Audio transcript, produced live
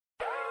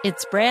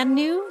It's brand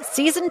new,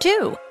 Season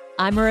 2.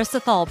 I'm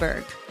Marissa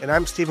Thalberg. And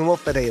I'm Stephen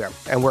Wolf Bedeta,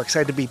 and we're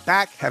excited to be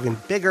back having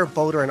bigger,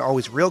 bolder, and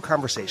always real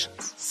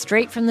conversations.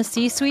 Straight from the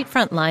C-suite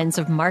front lines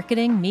of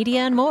marketing, media,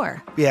 and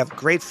more. We have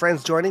great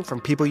friends joining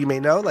from people you may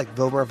know, like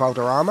Wilmer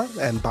Valderrama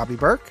and Bobby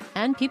Burke.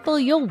 And people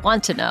you'll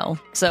want to know.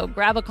 So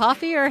grab a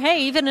coffee or,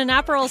 hey, even an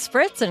Aperol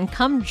Spritz and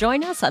come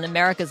join us on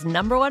America's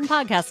 #1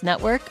 podcast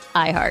network,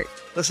 iHeart.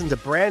 Listen to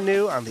Brand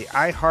New on the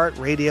iHeart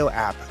Radio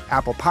app,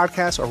 Apple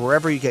Podcasts, or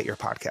wherever you get your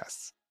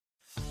podcasts.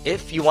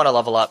 If you want to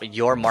level up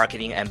your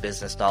marketing and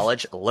business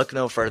knowledge, look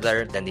no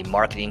further than the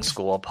Marketing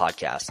School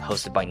podcast,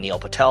 hosted by Neil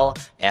Patel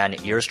and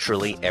yours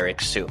truly,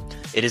 Eric Su.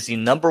 It is the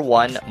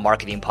 #1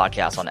 marketing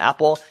podcast on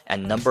Apple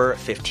and number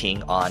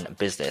 15 on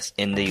business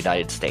in the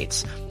United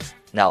States.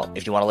 Now,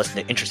 if you want to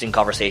listen to interesting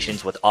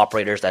conversations with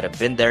operators that have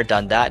been there,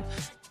 done that,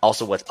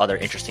 also with other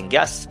interesting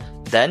guests,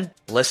 then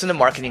listen to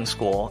Marketing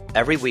School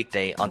every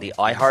weekday on the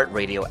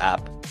iHeartRadio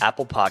app,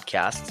 Apple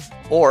Podcasts,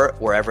 or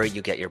wherever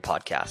you get your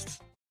podcasts.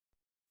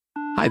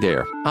 Hi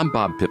there, I'm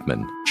Bob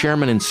Pittman,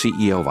 Chairman and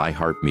CEO of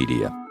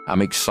iHeartMedia.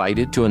 I'm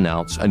excited to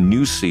announce a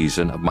new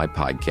season of my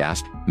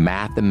podcast,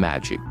 Math and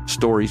Magic,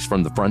 Stories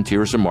from the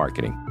Frontiers of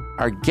Marketing.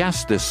 Our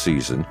guests this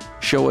season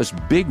show us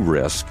big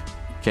risk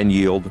can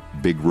yield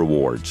big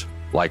rewards,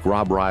 like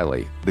Rob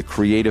Riley, the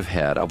creative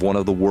head of one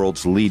of the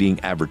world's leading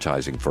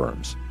advertising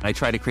firms. I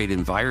try to create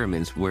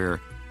environments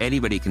where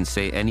anybody can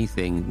say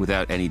anything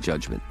without any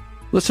judgment.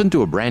 Listen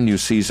to a brand new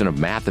season of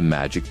Math and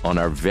Magic on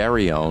our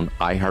very own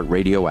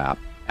iHeartRadio app,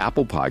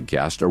 Apple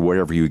Podcast, or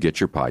wherever you get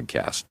your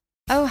podcast.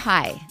 Oh,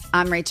 hi,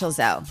 I'm Rachel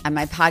Zoe, and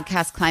my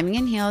podcast, Climbing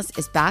in Heels,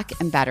 is back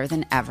and better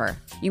than ever.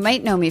 You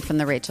might know me from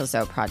the Rachel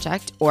Zoe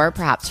Project, or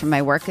perhaps from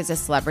my work as a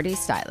celebrity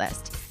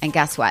stylist. And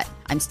guess what?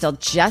 I'm still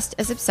just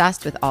as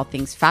obsessed with all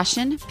things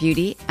fashion,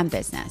 beauty, and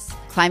business.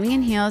 Climbing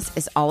in Heels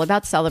is all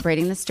about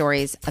celebrating the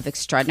stories of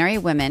extraordinary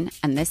women,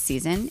 and this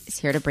season is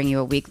here to bring you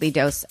a weekly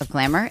dose of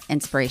glamour,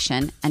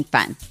 inspiration, and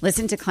fun.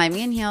 Listen to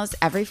Climbing in Heels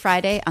every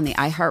Friday on the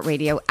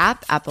iHeartRadio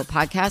app, Apple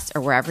Podcasts,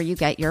 or wherever you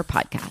get your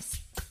podcasts.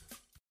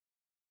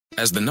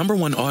 As the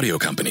 #1 audio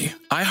company,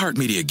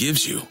 iHeartMedia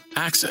gives you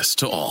access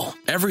to all.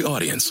 Every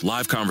audience,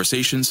 live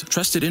conversations,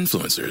 trusted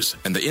influencers,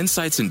 and the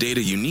insights and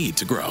data you need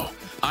to grow.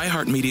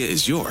 iHeartMedia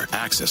is your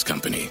access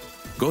company.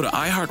 Go to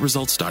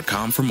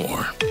iHeartResults.com for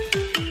more.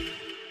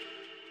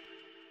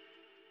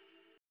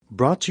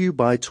 Brought to you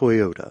by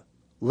Toyota.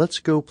 Let's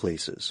go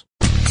places.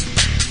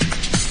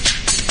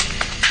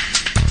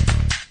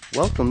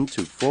 Welcome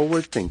to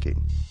Forward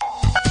Thinking.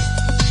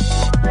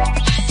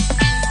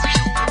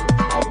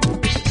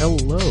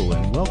 Hello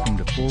and welcome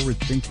to Forward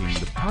Thinking,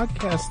 the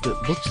podcast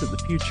that looks at the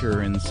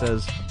future and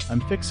says,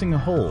 I'm fixing a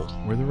hole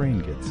where the rain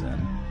gets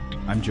in.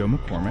 I'm Joe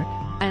McCormick.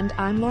 And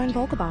I'm Lauren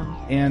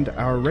Vogelbaum. And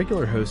our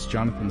regular host,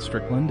 Jonathan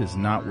Strickland, is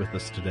not with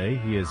us today.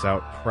 He is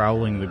out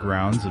prowling the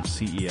grounds of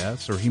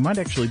CES, or he might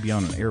actually be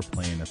on an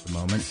airplane at the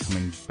moment,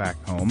 coming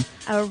back home.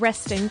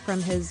 Resting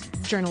from his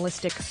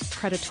journalistic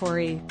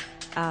predatory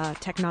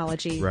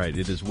technology. Right,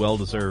 it is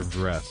well-deserved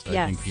rest. Yes.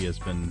 I think he has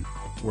been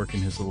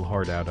working his little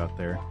heart out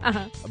there.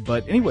 Uh-huh.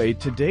 But anyway,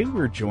 today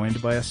we're joined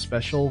by a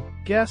special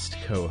guest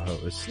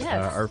co-host,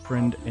 yes. Our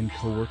friend and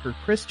coworker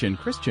Christian.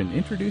 Christian,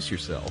 introduce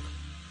yourself.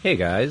 Hey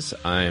guys,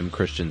 I'm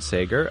Christian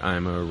Sager.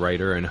 I'm a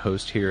writer and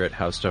host here at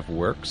How Stuff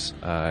Works.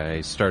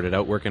 I started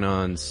out working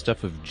on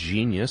Stuff of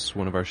Genius,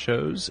 one of our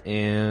shows,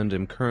 and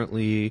am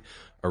currently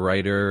a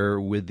writer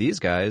with these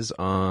guys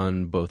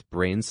on both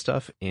Brain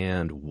Stuff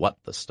and What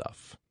the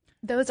Stuff.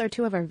 Those are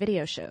two of our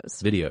video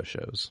shows. Video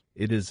shows.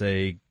 It is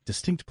a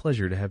distinct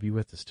pleasure to have you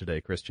with us today,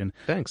 Christian.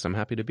 Thanks, I'm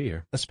happy to be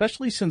here.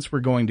 Especially since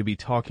we're going to be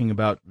talking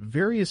about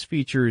various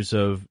features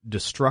of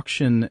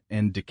destruction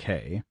and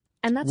decay.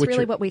 And that's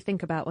really what we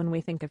think about when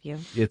we think of you.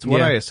 It's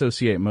what I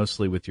associate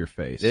mostly with your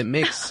face. It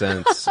makes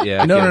sense,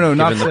 yeah. No,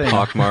 not given the saying.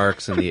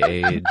 pockmarks and the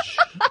age.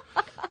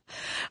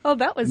 Oh,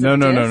 that was No, a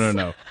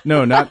diss.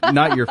 No,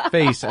 not your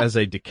face as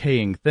a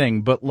decaying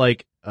thing, but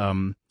like,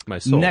 my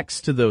soul.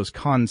 Next to those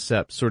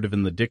concepts, sort of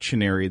in the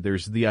dictionary,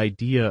 there's the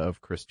idea of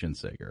Christian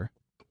Sager.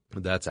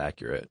 That's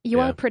accurate.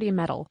 You are pretty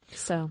metal,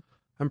 so.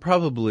 I'm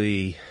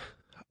probably,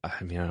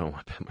 I mean, I don't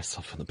want to pat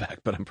myself on the back,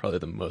 but I'm probably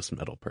the most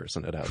metal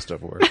person at How Stuff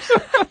Works.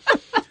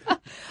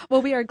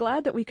 Well, we are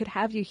glad that we could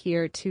have you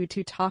here to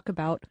talk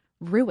about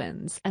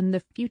ruins and the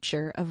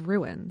future of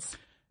ruins.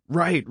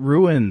 Right,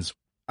 ruins.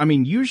 I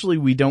mean, usually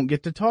we don't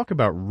get to talk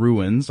about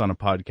ruins on a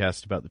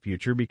podcast about the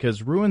future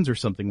because ruins are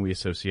something we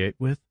associate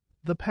with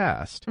the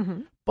past.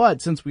 Mm-hmm.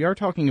 But since we are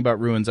talking about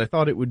ruins, I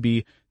thought it would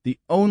be the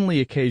only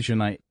occasion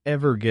I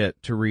ever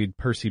get to read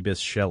Percy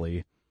Bysshe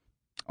Shelley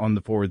on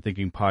the Forward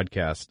Thinking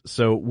podcast.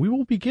 So we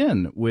will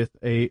begin with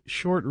a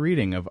short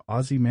reading of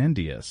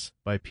Ozymandias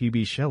by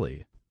P.B.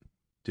 Shelley.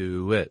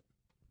 Do it.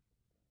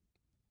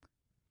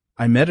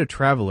 I met a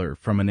traveler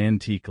from an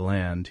antique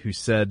land who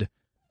said,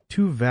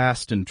 2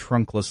 vast and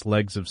trunkless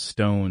legs of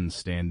stone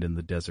stand in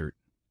the desert.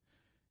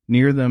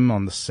 Near them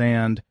on the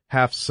sand,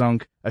 half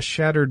sunk, a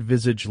shattered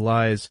visage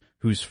lies,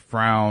 whose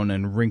frown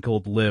and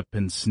wrinkled lip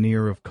and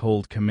sneer of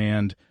cold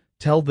command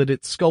Tell that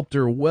its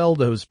sculptor well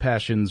those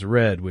passions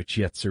red which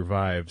yet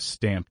survive,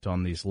 stamped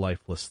on these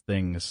lifeless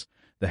things,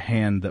 the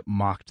hand that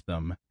mocked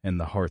them and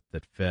the heart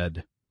that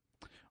fed.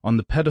 On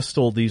the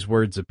pedestal these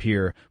words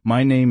appear,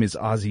 my name is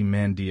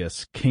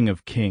Ozymandias, King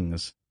of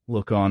Kings.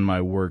 Look on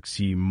my works,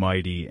 ye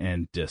mighty,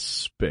 and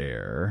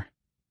despair.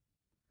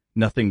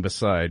 Nothing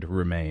beside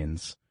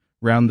remains.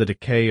 Round the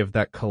decay of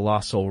that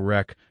colossal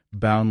wreck,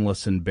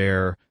 boundless and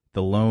bare,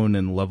 the lone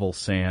and level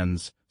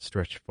sands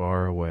stretch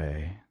far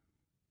away.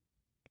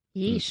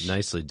 Yeesh.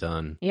 Nicely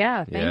done.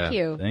 Yeah, thank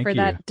you for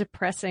that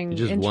depressing you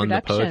just introduction. won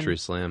the poetry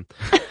slam.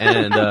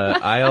 And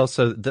I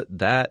also,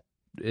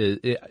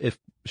 if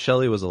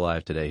Shelley was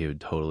alive today, he would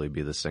totally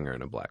be the singer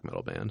in a black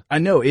metal band. I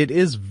know, it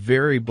is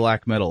very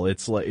black metal.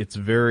 It's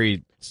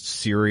very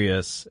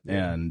serious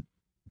and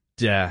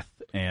death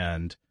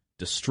and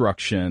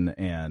destruction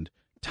and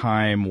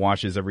time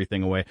washes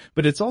everything away.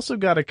 But it's also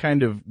got a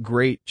kind of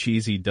great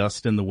cheesy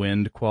Dust in the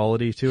Wind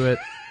quality to it.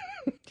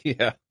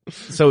 Yeah.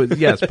 So,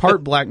 yes,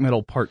 part black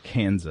metal, part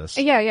Kansas.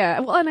 Yeah.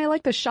 Well, and I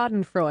like the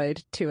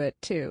Schadenfreude to it,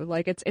 too.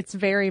 Like, it's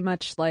very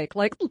much like,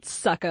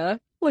 sucker,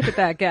 look at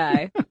that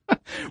guy.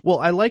 Well,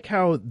 I like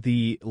how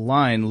the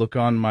line, look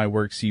on my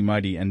works, ye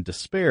mighty, and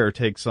despair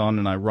takes on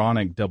an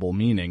ironic double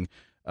meaning.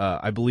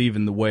 I believe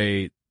in the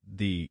way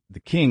the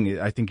king,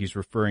 I think he's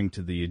referring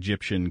to the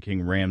Egyptian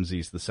King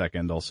Ramses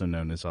II, also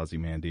known as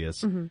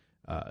Ozymandias. Mm-hmm.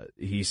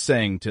 He's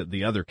saying to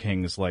the other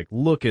kings, like,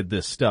 look at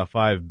this stuff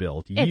I've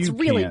built. It's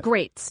really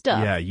great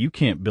stuff. Yeah, you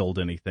can't build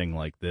anything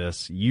like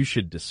this. You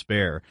should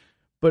despair.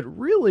 But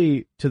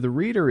really, to the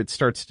reader, it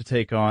starts to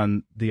take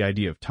on the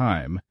idea of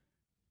time.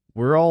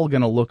 We're all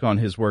going to look on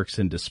his works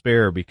in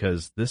despair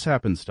because this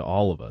happens to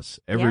all of us.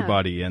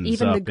 Everybody ends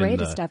even up the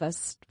greatest of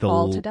us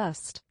fall to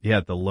dust.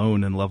 Yeah, the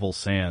lone and level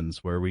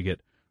sands where we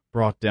get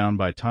brought down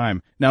by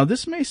time. Now,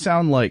 this may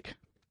sound like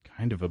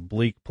kind of a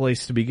bleak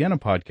place to begin a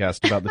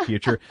podcast about the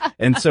future.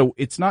 And so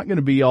it's not going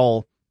to be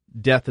all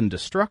death and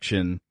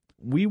destruction.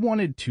 We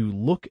wanted to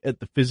look at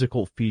the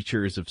physical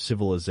features of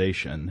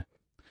civilization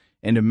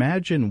and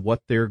imagine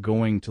what they're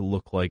going to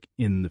look like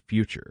in the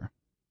future.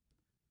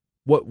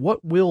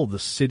 What will the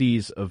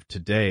cities of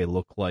today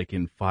look like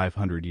in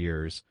 500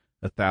 years,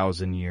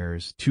 1,000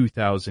 years,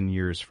 2,000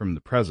 years from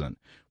the present?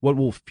 What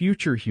will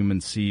future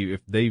humans see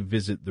if they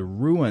visit the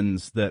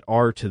ruins that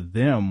are to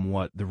them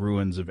what the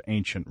ruins of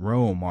ancient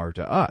Rome are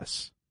to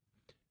us?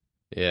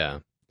 Yeah.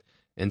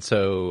 And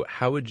so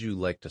how would you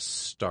like to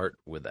start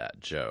with that,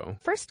 Joe?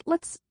 First,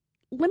 let's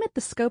limit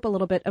the scope a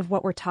little bit of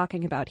what we're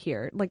talking about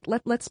here. Like,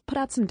 let's put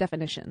out some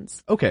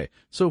definitions. Okay,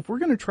 so if we're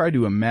going to try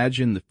to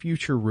imagine the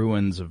future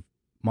ruins of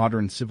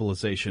modern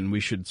civilization, we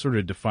should sort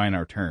of define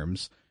our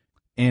terms.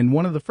 And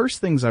one of the first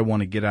things I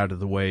want to get out of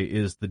the way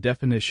is the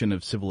definition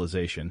of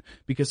civilization,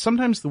 because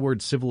sometimes the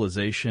word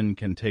civilization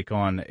can take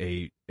on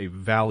a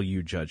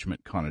value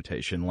judgment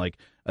connotation, like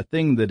a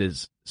thing that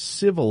is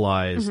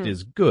civilized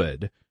is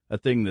good, a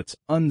thing that's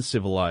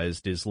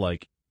uncivilized is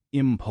like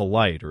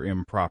impolite or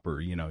improper.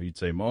 You know, you'd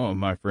say, oh,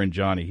 my friend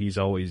Johnny, he's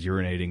always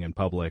urinating in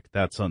public.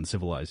 That's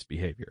uncivilized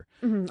behavior.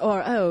 Mm-hmm.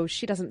 Or, oh,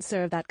 she doesn't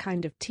serve that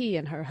kind of tea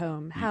in her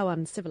home. How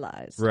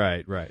uncivilized.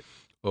 Right.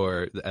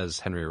 Or, as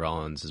Henry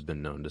Rollins has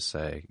been known to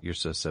say, you're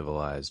so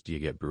civilized, you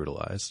get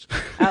brutalized.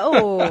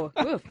 Oh,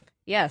 oof.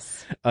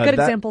 Yes. Good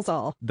examples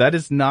all. That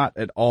is not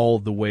at all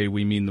the way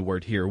we mean the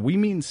word here. We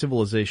mean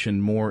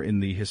civilization more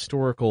in the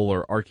historical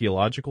or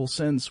archaeological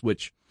sense,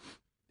 which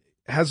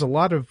has a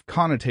lot of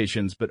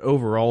connotations, but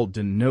overall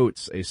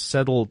denotes a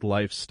settled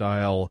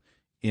lifestyle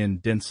in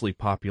densely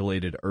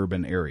populated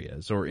urban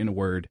areas, or in a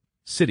word,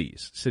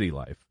 cities, city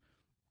life.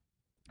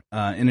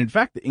 And in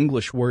fact, the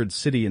English words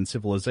city and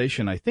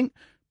civilization, I think,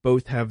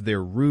 both have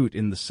their root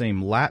in the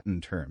same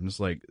Latin terms,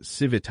 like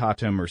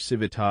civitatem or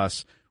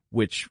civitas,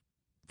 which,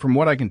 from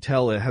what I can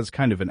tell, it has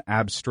kind of an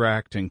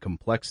abstract and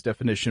complex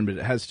definition, but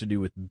it has to do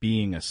with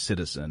being a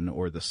citizen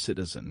or the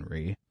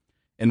citizenry.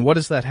 And what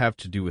does that have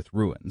to do with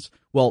ruins?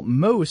 Well,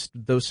 most,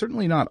 though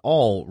certainly not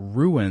all,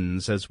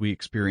 ruins as we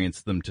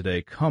experience them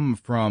today come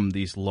from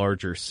these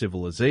larger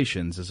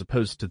civilizations as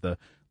opposed to the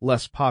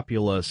less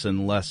populous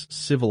and less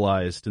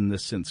civilized in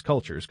this sense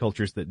cultures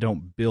that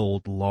don't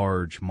build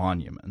large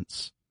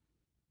monuments.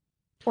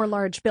 Or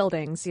large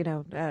buildings,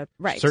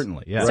 right.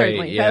 Certainly, yeah. Certainly,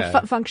 right,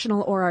 yeah.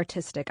 Functional or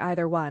artistic,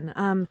 either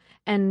one.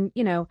 And,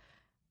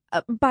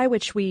 by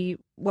which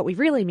what we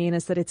really mean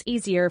is that it's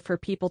easier for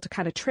people to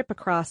kind of trip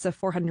across a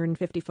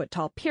 450-foot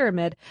tall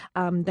pyramid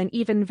than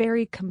even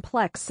very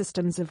complex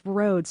systems of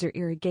roads or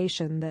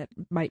irrigation that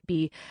might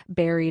be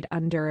buried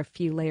under a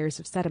few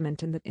layers of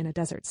sediment in a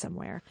desert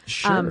somewhere.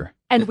 Sure.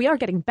 And we are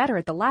getting better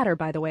at the latter,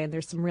 by the way, and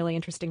there's some really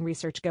interesting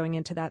research going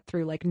into that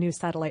through like new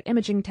satellite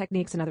imaging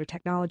techniques and other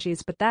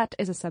technologies, but that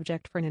is a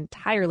subject for an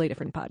entirely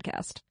different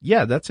podcast.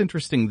 Yeah, that's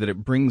interesting that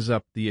it brings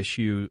up the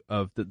issue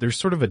of that there's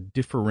sort of a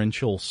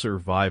differential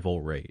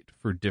survival rate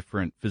for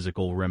different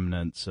physical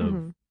remnants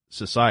of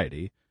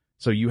society.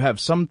 So you have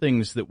some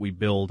things that we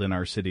build in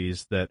our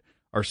cities that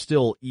are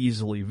still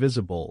easily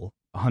visible,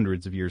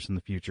 hundreds of years in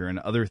the future, and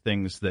other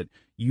things that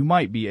you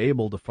might be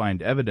able to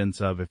find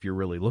evidence of if you're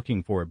really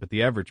looking for it, but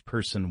the average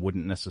person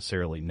wouldn't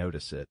necessarily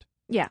notice it.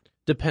 Yeah.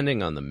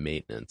 Depending on the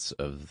maintenance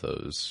of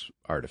those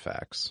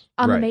artifacts.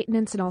 On the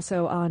maintenance and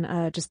also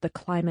on just the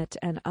climate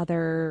and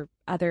other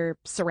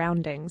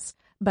surroundings.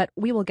 But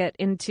we will get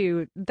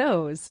into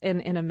those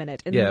in a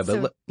minute. And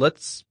but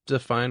let's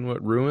define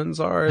what ruins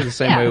are the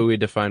same way we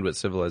defined what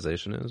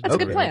civilization is. That's a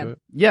good plan.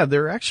 Yeah,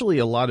 there are actually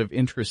a lot of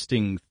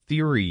interesting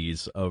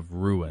theories of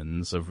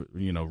ruins, of,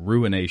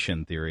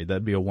 ruination theory.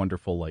 That'd be a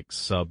wonderful,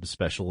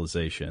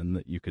 sub-specialization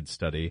that you could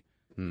study.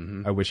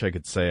 Mm-hmm. I wish I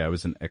could say I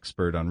was an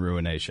expert on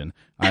ruination.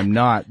 I'm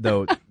not,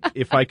 though.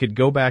 If I could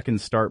go back and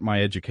start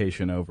my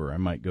education over, I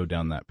might go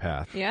down that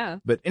path. Yeah.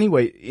 But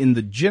anyway, in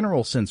the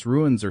general sense,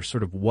 ruins are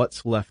sort of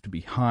what's left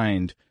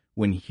behind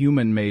when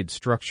human-made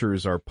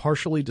structures are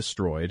partially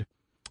destroyed,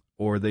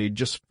 or they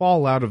just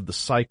fall out of the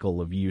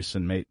cycle of use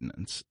and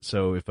maintenance.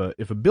 So if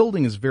a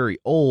building is very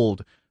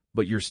old,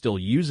 but you're still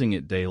using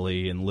it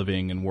daily and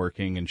living and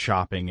working and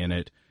shopping in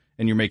it,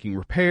 and you're making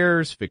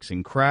repairs,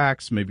 fixing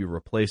cracks, maybe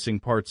replacing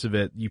parts of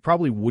it, you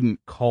probably wouldn't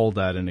call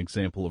that an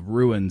example of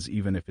ruins,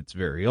 even if it's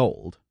very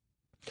old.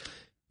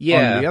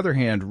 Yeah. On the other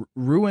hand,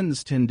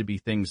 ruins tend to be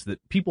things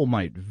that people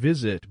might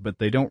visit, but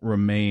they don't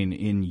remain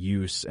in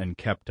use and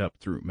kept up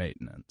through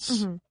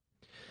maintenance. Mm-hmm.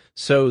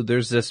 So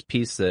there's this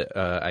piece that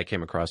I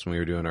came across when we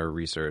were doing our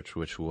research,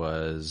 which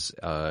was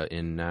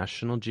in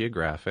National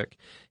Geographic,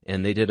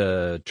 and they did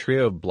a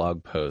trio of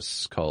blog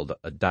posts called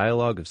A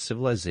Dialogue of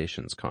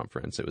Civilizations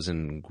Conference. It was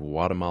in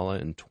Guatemala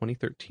in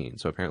 2013,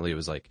 so apparently it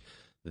was like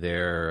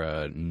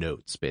their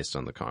notes based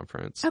on the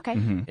conference. Okay.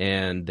 Mm-hmm.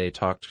 And they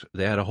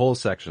had a whole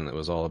section that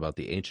was all about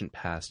the ancient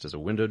past as a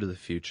window to the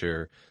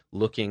future,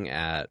 looking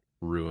at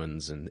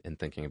ruins and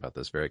thinking about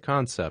this very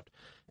concept.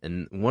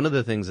 And one of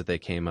the things that they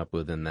came up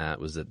with in that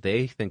was that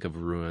they think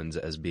of ruins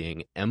as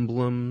being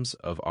emblems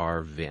of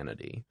our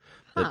vanity.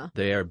 That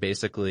they are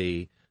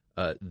basically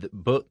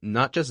both,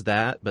 not just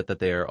that, but that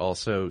they are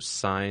also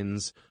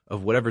signs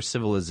of whatever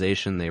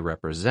civilization they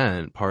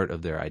represent, part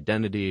of their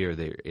identity or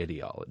their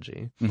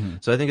ideology. Mm-hmm.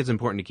 So I think it's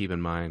important to keep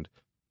in mind,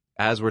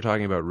 as we're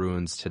talking about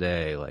ruins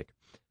today,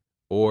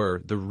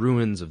 or the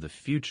ruins of the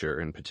future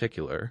in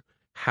particular,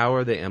 how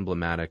are they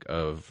emblematic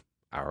of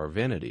our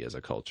vanity as a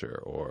culture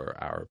or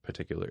our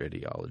particular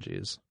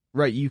ideologies?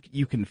 Right.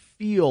 You can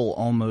feel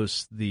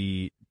almost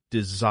the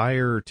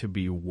desire to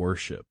be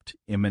worshipped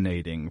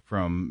emanating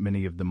from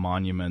many of the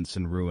monuments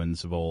and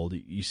ruins of old.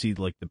 You see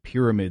the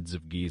pyramids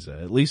of Giza.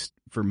 At least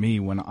for me,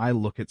 when I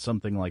look at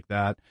something like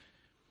that,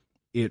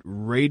 it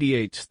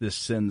radiates this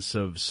sense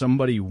of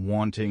somebody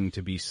wanting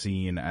to be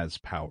seen as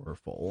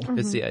powerful. Mm-hmm.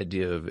 It's the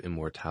idea of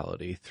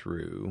immortality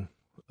through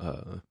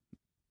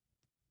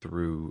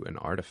an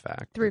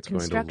artifact through that's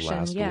construction,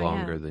 going to last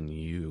longer than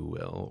you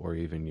will, or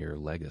even your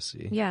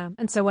legacy. Yeah,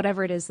 and so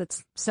whatever it is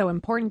that's so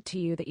important to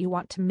you that you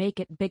want to make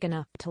it big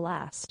enough to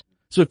last.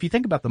 So if you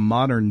think about the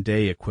modern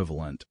day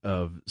equivalent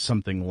of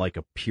something like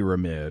a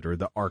pyramid or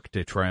the Arc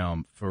de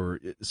Triomphe, or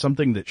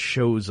something that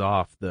shows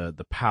off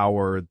the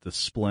power, the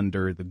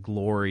splendor, the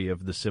glory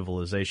of the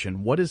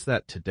civilization, what is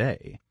that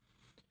today?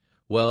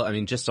 Well, I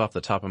mean, just off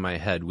the top of my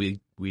head, we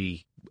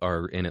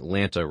are in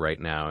Atlanta right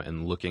now,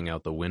 and looking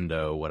out the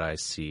window, what I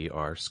see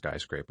are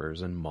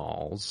skyscrapers and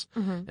malls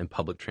and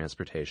public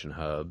transportation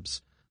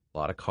hubs, a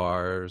lot of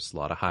cars, a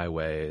lot of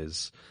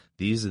highways.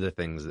 These are the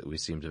things that we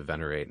seem to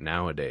venerate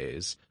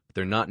nowadays. But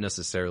they're not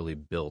necessarily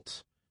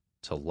built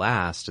to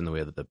last in the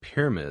way that the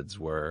pyramids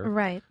were.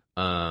 Right.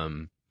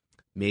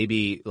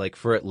 Maybe,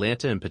 for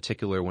Atlanta in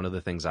particular, one of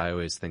the things I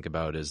always think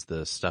about is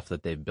the stuff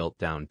that they've built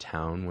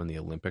downtown when the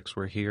Olympics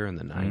were here in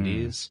the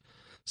 90s.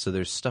 So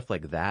there's stuff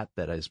like that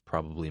is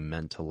probably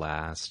meant to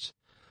last.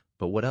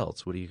 But what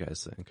else? What do you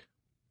guys think?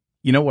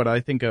 You know, what I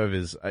think of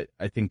is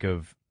I think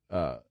of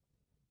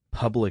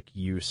public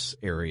use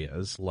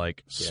areas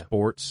like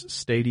sports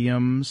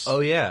stadiums.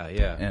 Oh, yeah.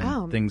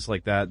 And things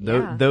like that.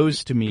 Yeah.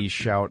 Those to me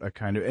shout a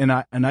kind of, and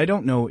I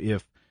don't know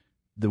if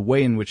the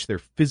way in which they're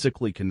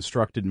physically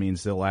constructed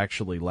means they'll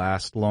actually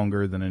last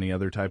longer than any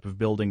other type of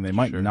building. They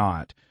might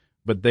not,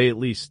 but they at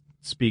least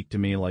speak to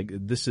me like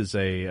this is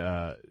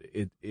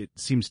it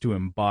seems to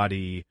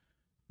embody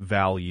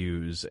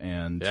values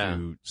and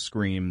to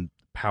scream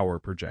power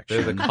projection.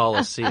 They're the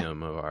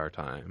Colosseum of our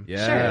time.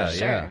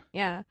 Sure.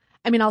 Yeah.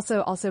 I mean,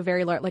 also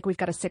very large. We've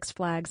got a Six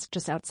Flags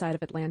just outside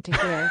of Atlanta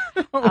here.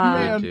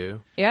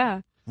 Man.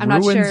 Yeah. I'm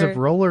Ruins not sure. of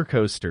roller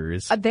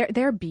coasters.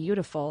 They're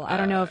beautiful. I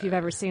don't know if you've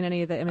ever seen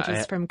any of the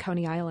images from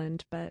Coney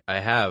Island, but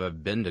I have.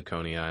 I've been to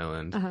Coney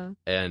Island,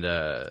 and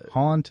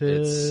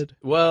haunted.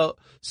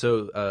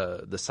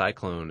 The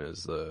Cyclone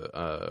is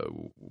the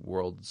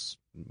world's,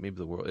 maybe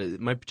the world. It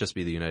might just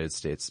be the United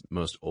States'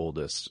 most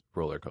oldest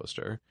roller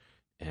coaster,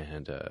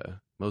 and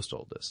most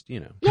oldest.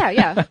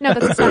 Yeah. No,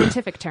 that's a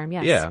scientific term.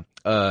 Yes.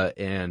 Yeah.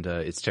 And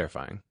it's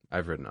terrifying.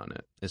 I've ridden on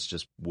it. It's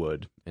just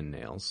wood and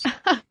nails.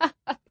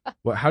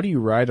 Well, how do you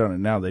ride on it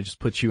now? They just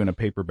put you in a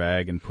paper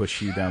bag and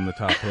push you down the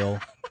top hill.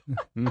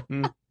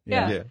 Yeah.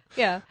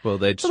 Yeah. Well,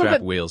 they'd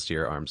strap wheels to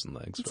your arms and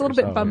legs. It's a little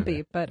bit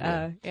bumpy, but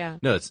yeah.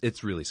 No,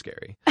 it's really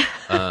scary.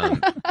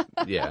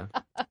 Yeah.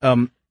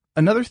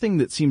 Another thing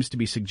that seems to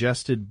be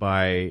suggested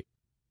by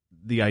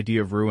the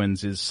idea of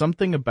ruins is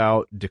something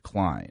about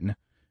decline,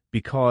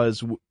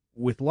 because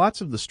with lots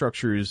of the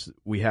structures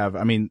we have,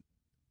 I mean,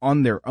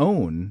 on their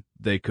own,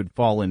 they could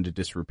fall into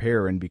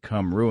disrepair and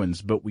become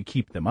ruins, but we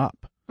keep them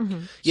up.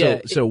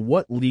 Mm-hmm. So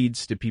what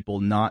leads to people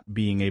not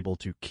being able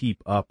to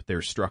keep up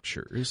their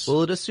structures?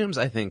 Well, it assumes,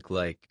 I think,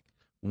 like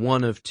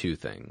one of two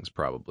things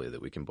probably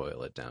that we can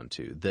boil it down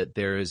to. That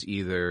there is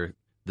either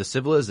the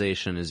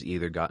civilization has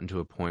either gotten to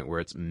a point where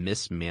it's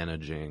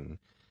mismanaging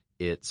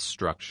its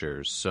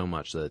structures so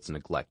much that it's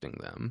neglecting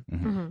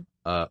them,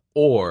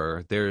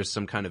 or there is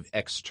some kind of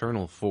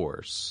external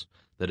force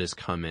that has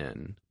come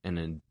in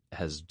and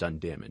has done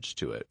damage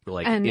to it,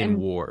 like in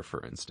war,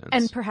 for instance.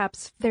 And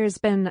perhaps there's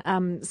been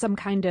some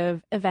kind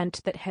of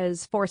event that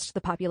has forced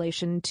the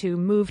population to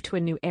move to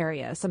a new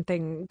area,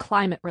 something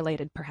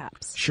climate-related,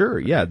 perhaps. Sure,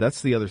 yeah,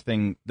 that's the other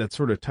thing that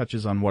sort of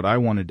touches on what I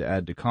wanted to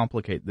add to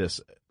complicate this.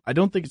 I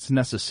don't think it's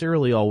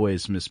necessarily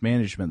always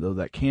mismanagement, though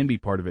that can be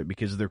part of it,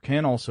 because there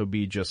can also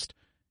be just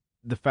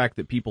the fact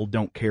that people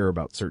don't care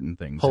about certain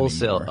things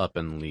wholesale anymore. Up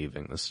and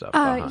leaving the stuff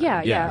behind.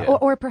 Yeah.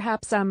 Or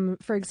perhaps,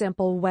 for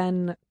example,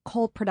 when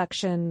coal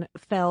production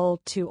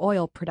fell to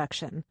oil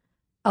production,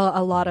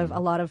 a lot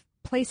of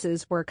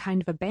places were kind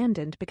of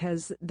abandoned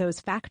because those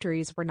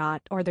factories were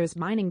not, or those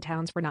mining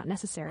towns were not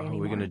necessary anymore.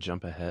 Are we going to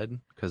jump ahead?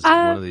 Because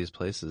one of these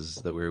places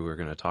that we were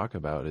going to talk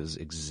about is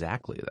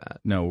exactly that.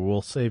 No,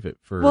 we'll save it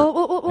for.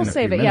 We'll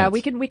save it. Yeah,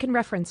 we can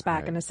reference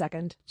back in a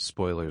second.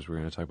 Spoilers. We're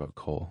going to talk about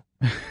coal.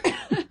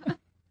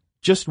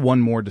 Just one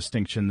more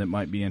distinction that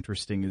might be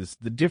interesting is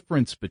the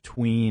difference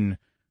between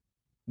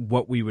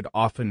what we would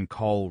often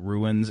call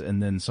ruins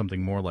and then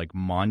something more like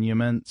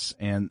monuments.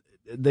 And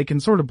they can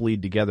sort of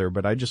bleed together,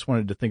 but I just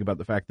wanted to think about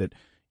the fact that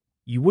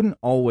you wouldn't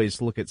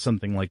always look at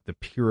something like the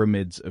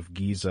pyramids of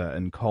Giza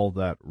and call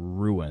that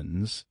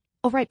ruins.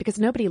 Oh, right, because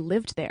nobody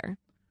lived there.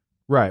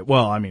 Right.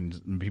 Well, I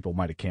mean, people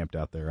might have camped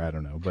out there. I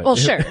don't know. But well,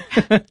 sure.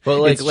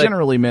 Well, it's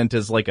generally meant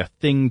as like a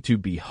thing to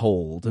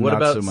behold. What not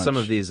about so much... some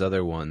of these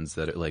other ones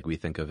that like we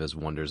think of as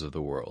wonders of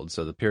the world?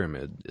 So the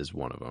pyramid is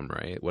one of them,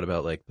 right? What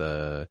about like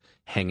the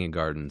Hanging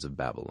Gardens of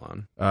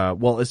Babylon?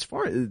 Well, as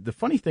far the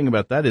funny thing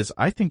about that is,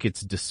 I think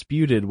it's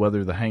disputed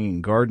whether the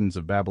Hanging Gardens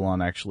of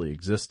Babylon actually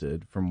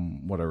existed,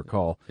 from what I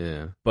recall.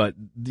 Yeah. But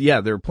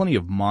yeah, there are plenty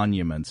of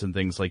monuments and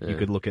things like you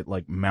could look at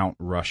like Mount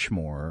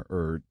Rushmore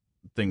or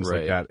things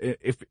like that.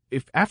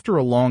 If after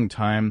a long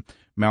time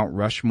Mount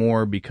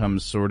Rushmore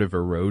becomes sort of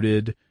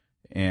eroded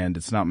and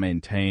it's not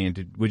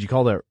maintained, would you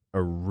call that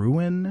a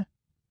ruin? Not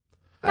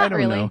I don't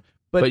really. know.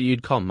 But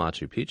you'd call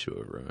Machu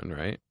Picchu a ruin,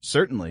 right?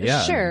 Certainly,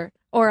 yeah. Sure.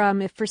 Or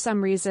if for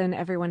some reason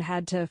everyone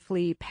had to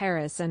flee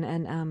Paris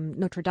and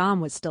Notre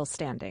Dame was still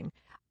standing,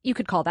 you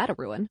could call that a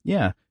ruin.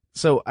 Yeah.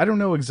 So I don't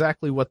know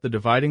exactly what the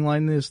dividing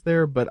line is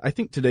there, but I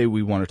think today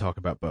we want to talk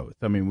about both.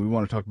 I mean, we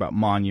want to talk about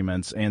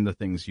monuments and the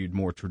things you'd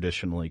more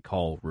traditionally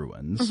call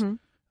ruins.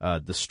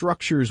 The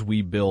structures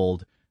we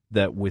build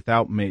that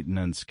without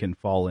maintenance can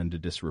fall into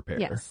disrepair.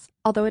 Yes.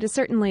 Although it is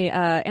certainly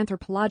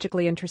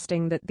anthropologically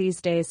interesting that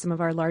these days some of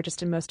our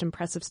largest and most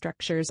impressive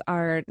structures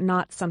are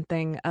not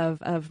something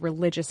of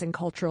religious and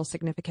cultural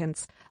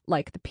significance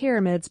like the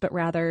pyramids, but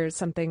rather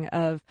something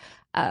of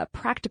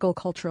practical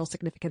cultural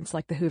significance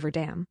like the Hoover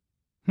Dam.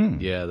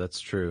 Yeah,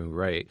 that's true.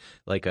 Right.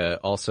 Like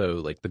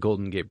also like the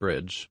Golden Gate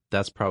Bridge.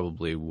 That's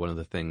probably one of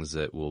the things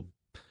that will,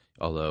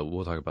 although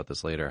we'll talk about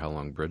this later, how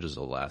long bridges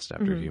will last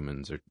after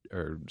humans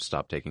or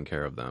stop taking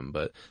care of them.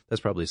 But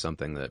that's probably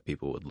something that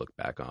people would look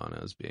back on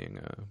as being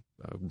a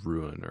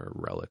ruin or a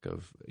relic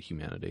of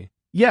humanity.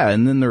 Yeah,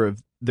 and then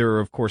there are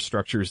of course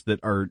structures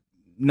that are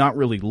not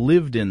really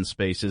lived in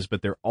spaces,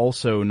 but they're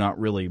also not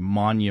really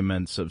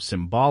monuments of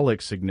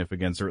symbolic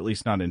significance, or at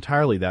least not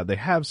entirely that. They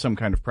have some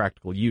kind of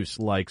practical use,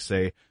 like,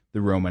 say, the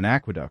Roman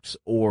aqueducts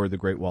or the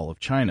Great Wall of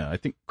China. I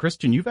think,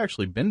 Christian, you've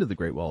actually been to the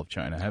Great Wall of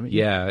China, haven't you?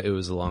 Yeah, it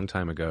was a long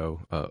time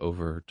ago,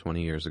 over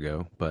 20 years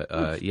ago.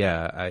 But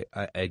yeah,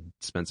 I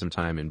spent some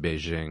time in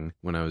Beijing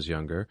when I was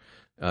younger.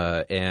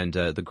 And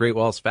the Great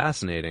Wall is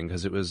fascinating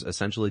because it was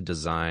essentially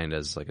designed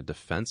as like a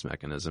defense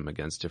mechanism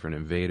against different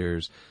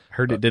invaders.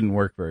 Heard it didn't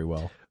work very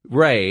well.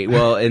 Right.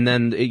 Well, and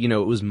then, it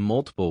was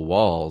multiple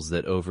walls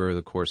that over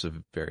the course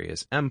of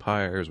various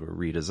empires were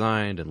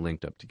redesigned and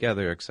linked up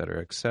together, et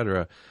cetera, et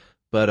cetera.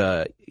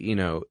 But,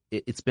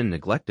 it's been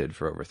neglected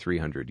for over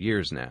 300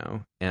 years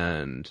now,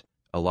 and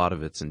a lot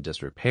of it's in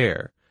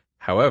disrepair.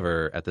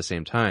 However, at the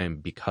same time,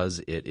 because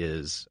it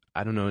is,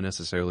 I don't know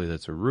necessarily that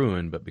it's a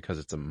ruin, but because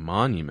it's a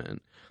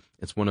monument,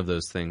 it's one of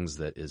those things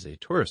that is a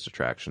tourist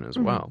attraction as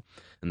well.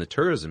 And the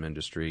tourism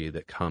industry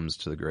that comes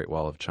to the Great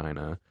Wall of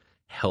China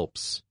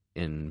helps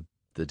in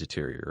the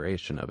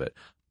deterioration of it.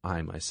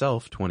 I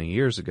myself, 20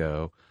 years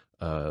ago,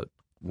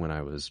 when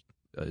I was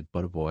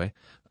but a boy,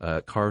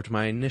 carved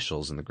my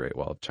initials in the Great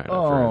Wall of China.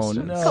 Oh, for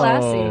instance.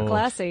 no.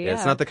 Classy. Yeah.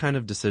 It's not the kind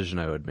of decision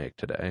I would make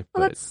today.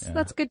 Well, but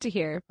that's good to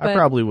hear. I But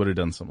probably would have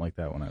done something like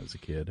that when I was a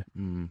kid.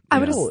 I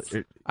would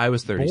I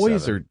was 37.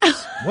 Boys are.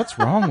 What's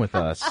wrong with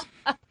us?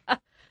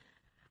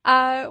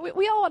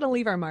 we all want to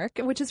leave our mark,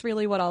 which is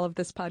really what all of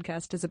this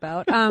podcast is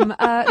about.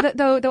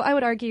 Though I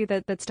would argue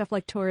that stuff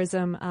like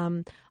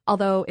tourism,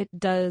 although it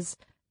does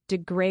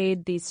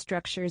degrade these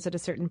structures at a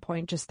certain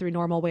point just through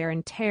normal wear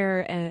and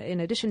tear, in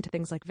addition to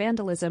things like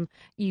vandalism,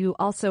 you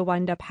also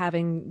wind up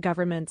having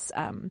governments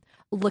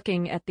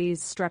looking at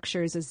these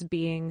structures as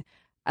being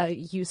a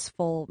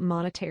useful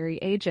monetary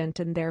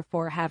agent, and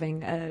therefore having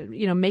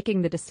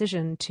making the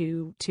decision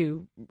to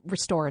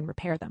restore and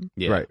repair them.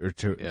 Right, or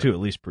to at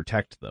least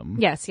protect them.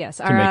 Yes. To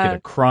make it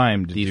a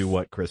crime to do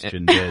what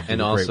Christian did. And to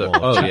the also,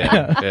 Great Wall of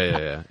China.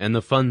 yeah. And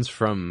the funds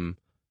from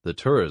the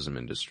tourism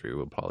industry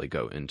will probably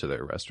go into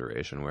their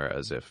restoration,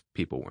 whereas if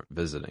people weren't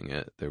visiting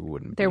it, there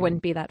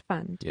wouldn't be that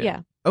fund.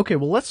 Yeah. Okay,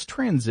 well, let's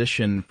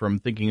transition from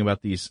thinking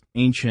about these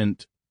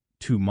ancient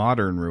to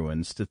modern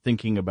ruins to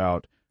thinking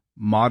about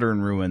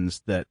modern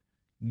ruins that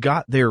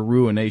got their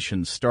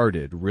ruination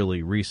started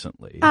really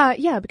recently.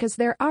 Because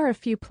there are a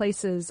few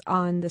places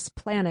on this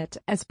planet,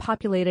 as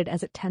populated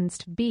as it tends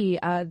to be,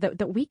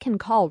 that we can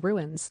call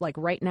ruins, like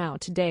right now,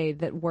 today,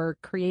 that were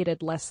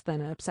created less than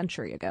a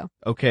century ago.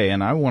 Okay,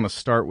 and I want to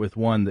start with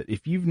one that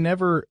if you've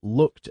never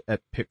looked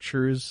at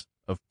pictures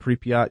of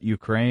Pripyat,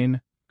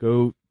 Ukraine,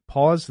 go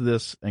pause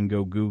this and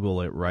go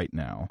Google it right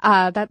now.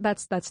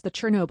 That's the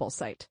Chernobyl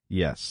site.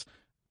 Yes.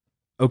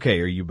 Okay,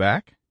 are you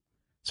back?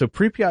 So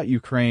Pripyat,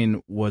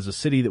 Ukraine was a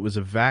city that was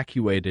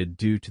evacuated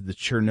due to the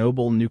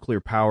Chernobyl nuclear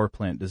power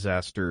plant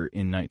disaster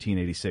in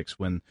 1986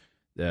 when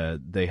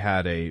they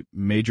had a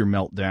major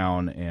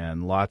meltdown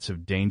and lots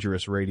of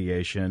dangerous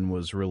radiation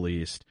was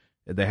released.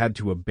 They had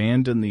to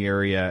abandon the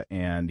area,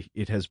 and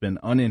it has been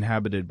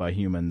uninhabited by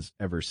humans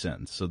ever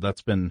since. So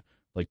that's been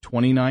like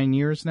 29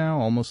 years now,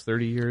 almost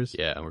 30 years.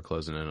 Yeah, we're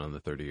closing in on the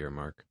 30-year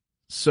mark.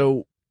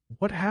 So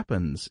what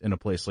happens in a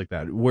place like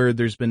that where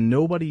there's been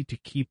nobody to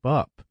keep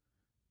up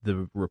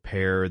the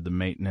repair, the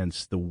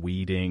maintenance, the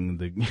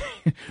weeding,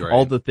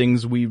 all the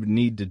things we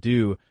need to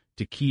do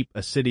to keep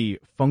a city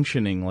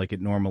functioning like it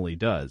normally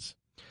does?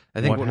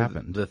 I think what one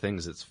happened? of the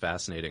things that's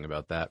fascinating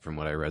about that, from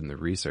what I read in the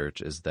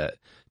research, is that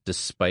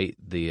despite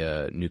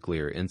the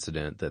nuclear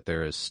incident, that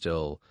there is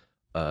still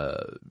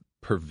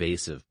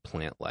pervasive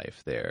plant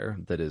life there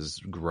that is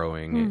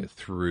growing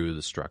through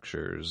the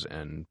structures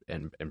and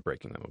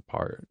breaking them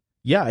apart.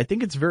 Yeah, I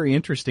think it's very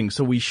interesting.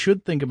 So we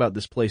should think about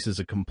this place as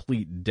a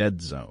complete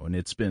dead zone.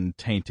 It's been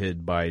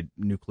tainted by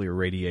nuclear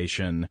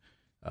radiation.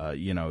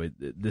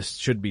 This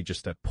should be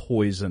just a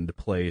poisoned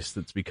place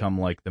that's become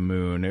like the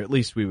moon, or at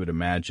least we would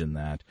imagine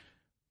that.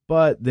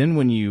 But then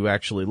when you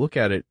actually look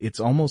at it, it's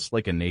almost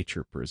like a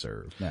nature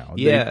preserve now.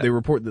 Yeah. They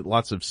report that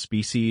lots of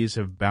species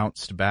have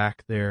bounced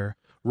back there.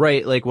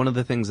 Right, like one of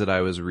the things that I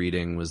was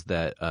reading was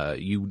that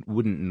you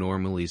wouldn't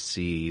normally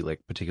see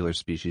like particular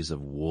species of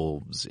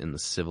wolves in the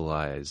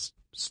civilized,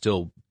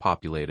 still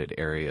populated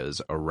areas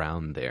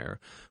around there,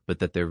 but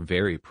that they're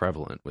very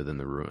prevalent within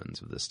the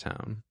ruins of this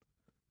town.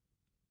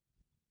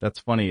 That's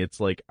funny.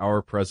 It's like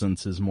our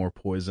presence is more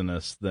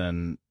poisonous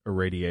than a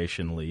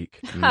radiation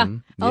leak.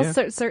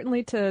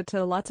 Certainly to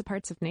lots of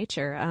parts of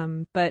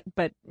nature.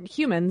 But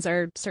humans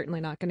are certainly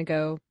not going to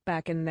go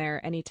back in there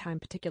anytime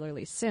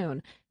particularly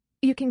soon.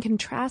 You can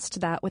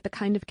contrast that with the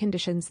kind of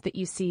conditions that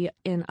you see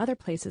in other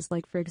places,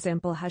 like, for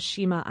example,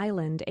 Hashima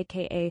Island,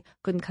 a.k.a.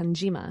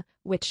 Gunkanjima,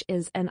 which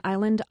is an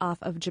island off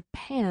of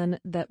Japan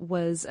that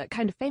was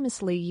kind of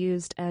famously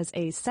used as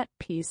a set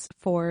piece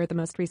for the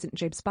most recent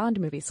James Bond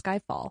movie,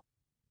 Skyfall.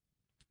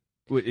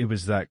 It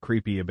was that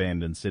creepy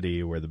abandoned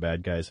city where the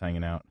bad guy's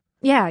hanging out.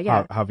 Yeah.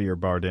 Javier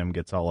Bardem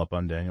gets all up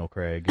on Daniel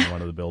Craig in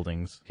one of the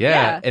buildings.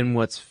 Yeah, and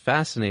what's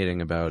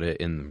fascinating about it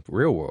in the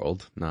real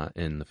world, not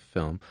in the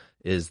film,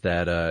 is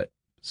that,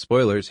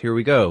 spoilers, here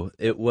we go.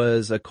 It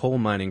was a coal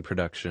mining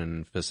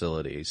production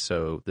facility.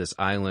 So this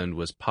island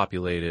was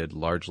populated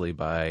largely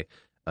by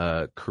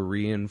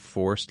Korean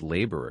forced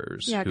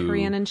laborers. Yeah,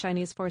 Korean and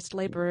Chinese forced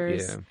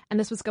laborers. Yeah. And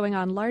this was going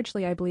on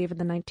largely, I believe, in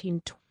the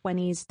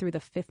 1920s through the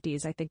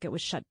 50s. I think it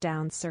was shut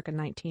down circa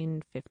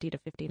 1950 to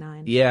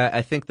 59. Yeah,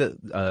 I think that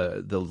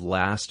the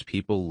last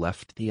people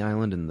left the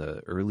island in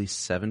the early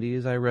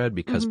 70s, I read,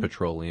 because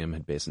petroleum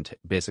had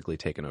basically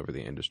taken over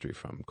the industry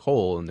from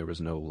coal, and there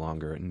was no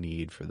longer a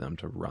need for them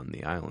to run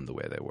the island the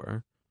way they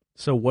were.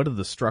 So what do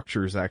the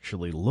structures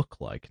actually look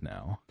like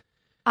now?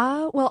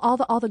 Well,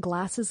 all the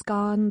glass is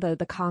gone.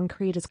 The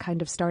concrete is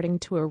kind of starting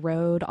to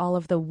erode. All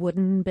of the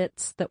wooden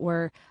bits that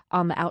were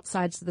on the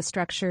outsides of the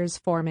structures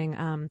forming,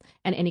 and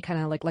any kind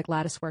of like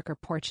lattice work or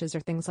porches or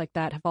things like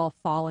that have all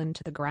fallen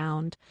to the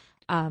ground.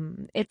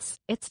 It's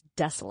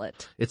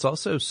desolate. It's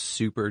also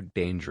super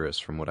dangerous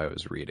from what I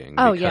was reading.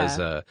 Oh, because,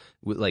 yeah.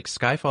 Like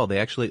Skyfall, they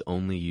actually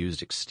only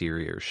used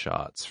exterior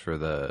shots for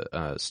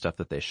the stuff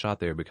that they shot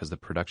there because the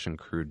production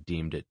crew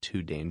deemed it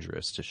too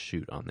dangerous to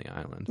shoot on the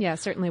island. Yeah,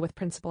 certainly with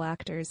principal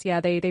actors.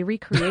 Yeah, they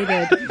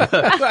recreated.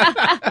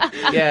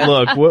 Yeah,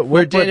 look,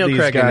 we're put Daniel these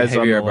Craig and guys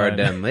on Javier the line.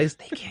 Bardem.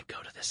 They can't go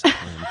to this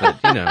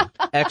island,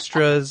 but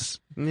extras.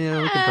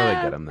 Yeah, we can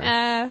probably get them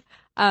there.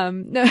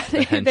 No,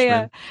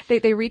 henchmen.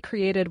 they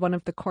recreated one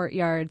of the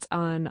courtyards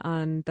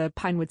on the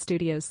Pinewood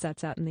Studios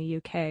sets out in the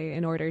UK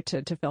in order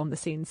to film the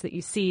scenes that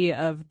you see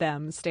of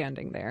them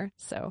standing there.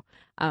 So,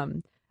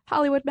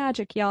 Hollywood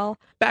magic, y'all.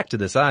 Back to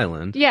this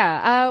island.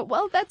 Yeah.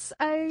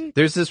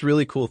 There's this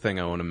really cool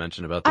thing I want to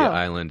mention about the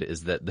island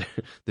is that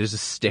there's a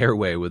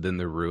stairway within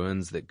the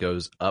ruins that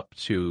goes up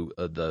to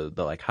the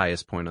like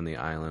highest point on the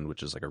island,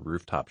 which is like a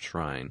rooftop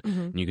shrine,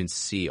 and you can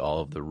see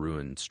all of the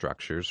ruined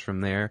structures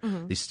from there.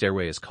 The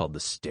stairway is called the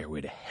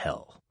Stairway to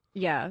Hell.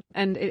 Yeah,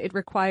 and it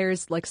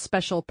requires like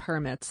special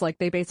permits. Like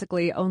they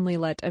basically only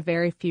let a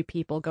very few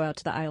people go out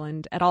to the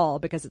island at all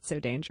because it's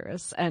so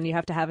dangerous. And you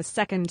have to have a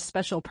second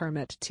special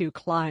permit to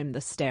climb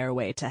the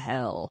Stairway to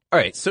Hell. All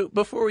right, so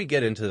before we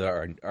get into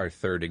our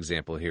third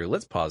example here,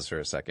 let's pause for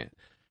a second.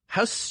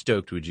 How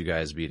stoked would you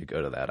guys be to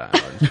go to that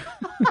island?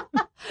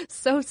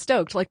 So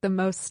stoked, like the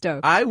most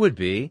stoked. I would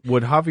be.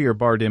 Would Javier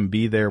Bardem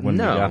be there when we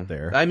got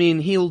there? I mean,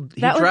 he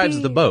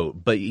drives the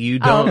boat, but you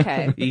don't.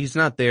 Okay. He's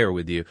not there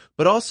with you.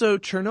 But also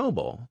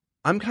Chernobyl.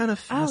 I'm kind of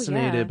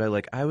fascinated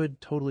by I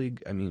would totally.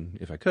 I mean,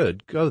 if I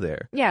could go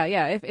there.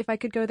 Yeah. If I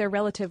could go there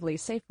relatively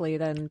safely,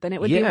 then it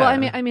would be. Yeah.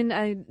 Well, I mean,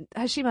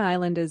 Hashima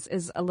Island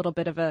is a little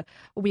bit of a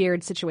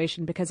weird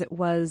situation because it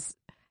was.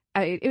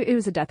 It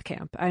was a death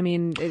camp. I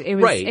mean, it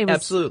was right. It was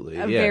absolutely,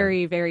 a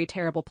very, very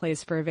terrible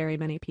place for very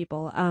many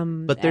people.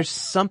 But there's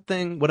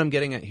something. What I'm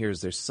getting at here is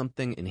there's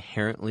something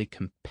inherently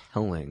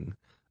compelling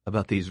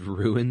about these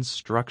ruined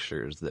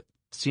structures that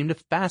seem to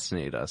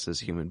fascinate us as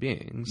human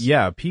beings.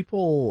 Yeah,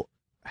 people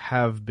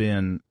have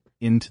been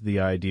into the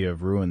idea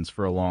of ruins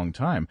for a long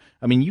time.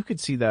 I mean, you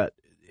could see that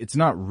it's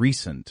not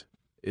recent.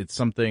 It's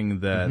something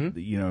that,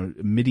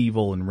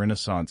 medieval and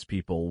Renaissance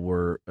people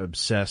were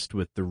obsessed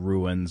with the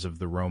ruins of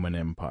the Roman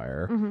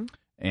Empire.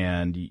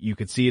 And you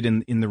could see it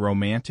in the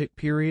Romantic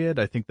period.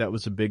 I think that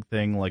was a big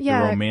thing. Like the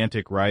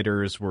Romantic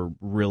writers were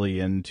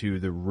really into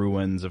the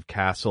ruins of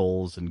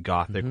castles and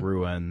Gothic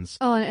ruins.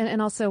 Oh,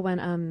 and also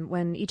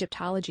when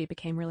Egyptology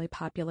became really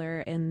popular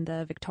in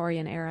the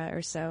Victorian era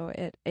or so,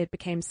 it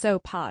became so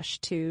posh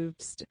to.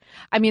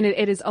 I mean,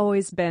 it has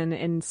always been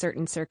in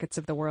certain circuits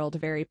of the world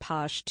very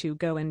posh to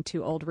go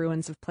into old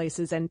ruins of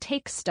places and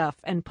take stuff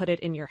and put it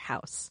in your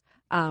house.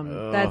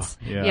 But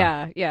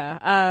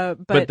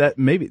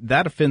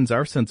that offends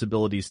our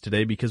sensibilities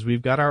today because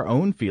we've got our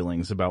own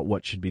feelings about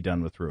what should be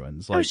done with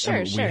ruins. Like,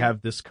 sure. We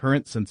have this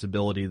current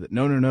sensibility that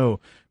no,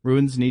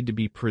 ruins need to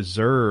be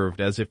preserved,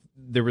 as if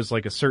there was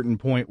like a certain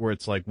point where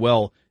it's like,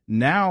 well,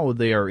 now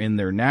they are in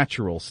their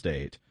natural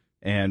state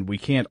and we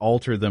can't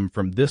alter them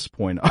from this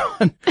point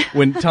on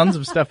when tons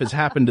of stuff has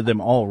happened to them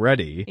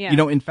already. Yeah. You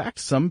know, in fact,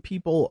 some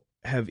people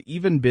have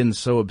even been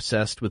so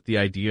obsessed with the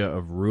idea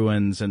of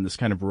ruins and this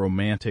kind of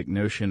romantic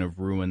notion of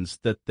ruins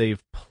that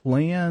they've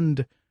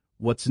planned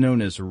what's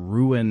known as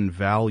ruin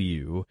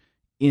value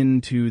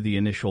into the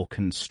initial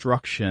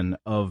construction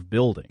of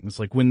buildings.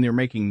 Like when they're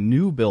making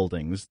new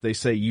buildings, they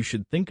say you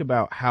should think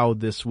about how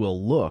this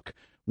will look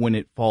when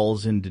it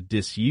falls into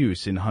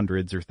disuse in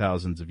hundreds or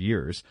thousands of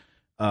years.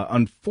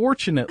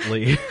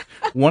 Unfortunately,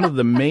 one of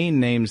the main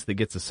names that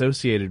gets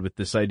associated with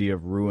this idea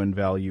of ruin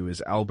value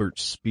is Albert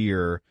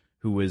Speer,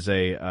 who was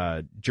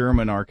a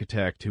German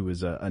architect who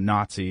was a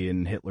Nazi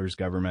in Hitler's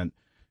government,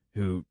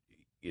 who,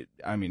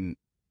 I mean,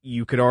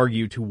 you could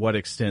argue to what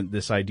extent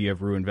this idea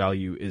of ruin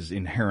value is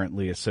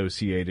inherently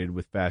associated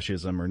with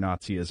fascism or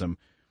Nazism.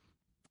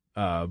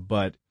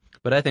 But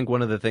I think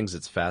one of the things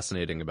that's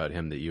fascinating about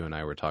him that you and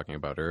I were talking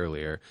about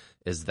earlier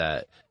is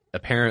that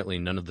apparently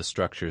none of the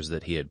structures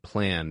that he had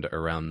planned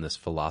around this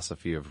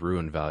philosophy of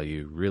ruin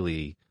value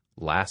really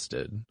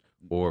lasted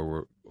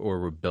or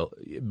were built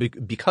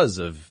because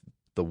of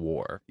the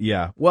war.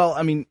 Yeah. Well,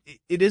 I mean,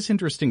 it is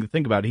interesting to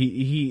think about.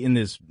 He in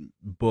this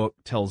book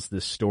tells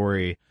this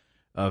story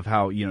of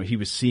how, he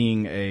was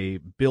seeing a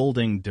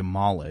building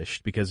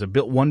demolished because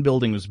one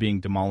building was being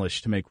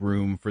demolished to make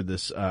room for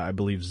this, I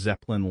believe,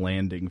 Zeppelin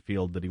landing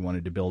field that he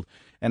wanted to build.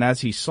 And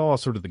as he saw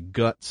sort of the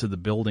guts of the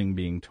building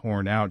being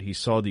torn out, he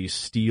saw these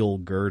steel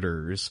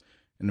girders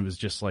and it was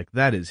just like,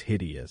 that is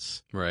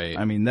hideous. Right.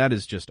 I mean, that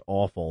is just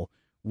awful.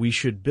 We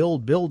should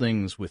build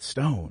buildings with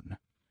stone,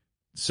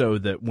 so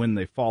that when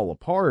they fall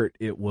apart,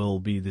 it will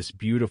be this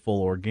beautiful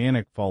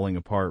organic falling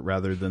apart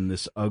rather than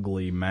this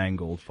ugly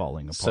mangled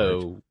falling apart.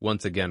 So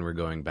once again, we're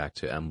going back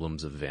to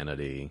emblems of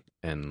vanity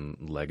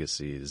and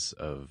legacies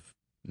of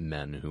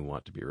men who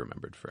want to be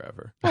remembered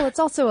forever. Well, it's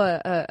also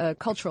a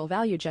cultural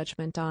value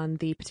judgment on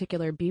the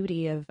particular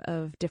beauty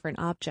of different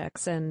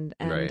objects. And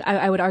right.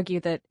 I would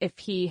argue that if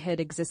he had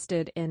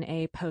existed in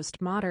a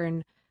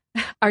postmodern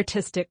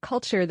artistic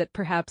culture that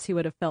perhaps he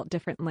would have felt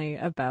differently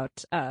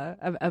about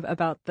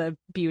the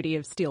beauty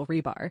of steel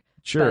rebar.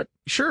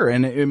 Sure,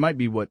 and it might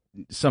be what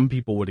some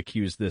people would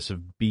accuse this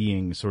of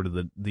being sort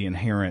of the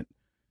inherent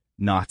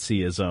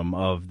Nazism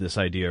of this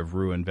idea of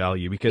ruin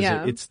value, because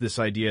it's this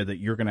idea that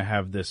you're going to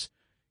have this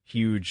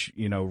huge,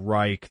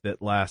 Reich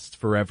that lasts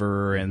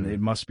forever, and it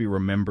must be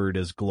remembered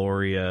as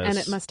glorious, and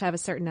it must have a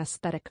certain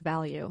aesthetic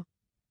value.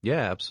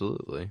 Yeah,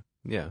 absolutely.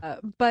 Yeah,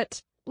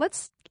 but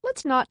let's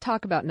not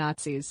talk about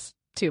Nazis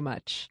too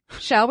much,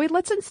 shall we?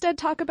 Let's instead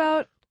talk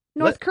about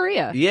North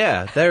Korea.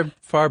 Yeah, they're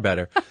far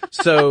better.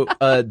 So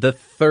the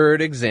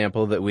third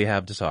example that we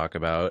have to talk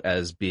about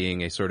as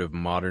being a sort of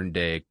modern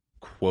day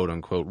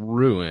quote-unquote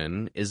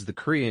ruin is the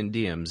Korean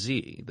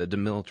DMZ, the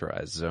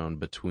demilitarized zone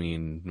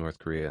between North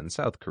Korea and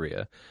South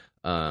Korea.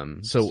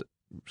 So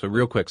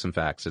real quick, some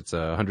facts. It's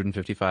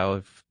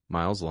 155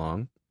 miles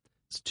long.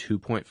 It's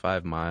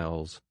 2.5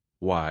 miles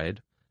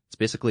wide. It's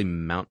basically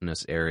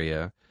mountainous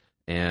area.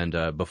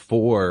 And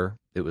before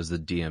it was the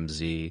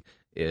DMZ,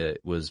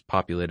 it was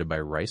populated by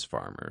rice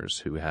farmers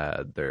who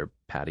had their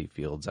paddy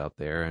fields out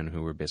there and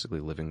who were basically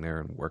living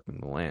there and working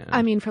the land.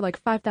 I mean, for like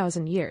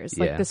 5,000 years.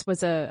 Like this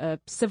was a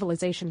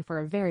civilization for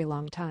a very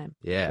long time.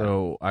 Yeah.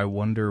 So I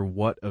wonder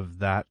what of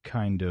that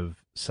kind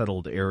of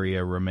settled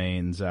area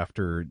remains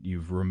after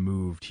you've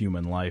removed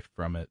human life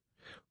from it.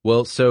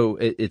 Well, so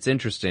it's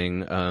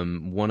interesting.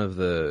 One of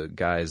the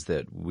guys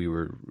that we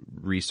were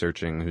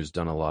researching who's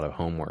done a lot of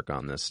homework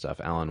on this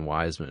stuff, Alan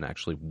Wiseman,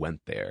 actually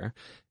went there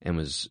and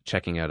was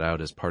checking it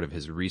out as part of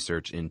his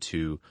research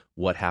into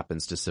what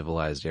happens to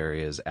civilized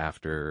areas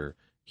after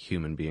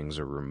human beings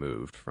are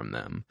removed from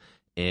them.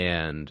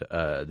 And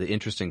the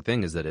interesting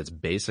thing is that it's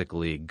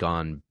basically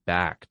gone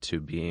back to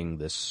being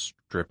this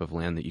strip of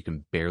land that you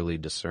can barely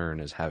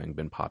discern as having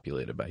been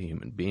populated by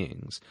human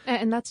beings.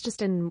 And that's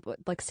just in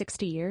like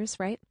 60 years,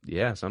 right?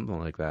 Yeah, something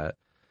like that.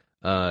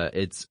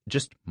 It's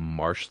just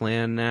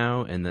marshland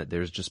now, and that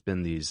there's just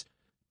been these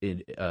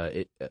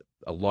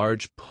a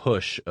large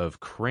push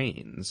of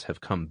cranes have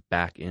come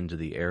back into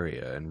the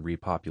area and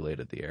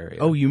repopulated the area.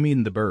 Oh, you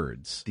mean the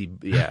birds?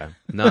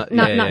 Not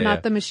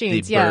the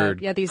machines.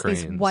 These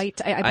white.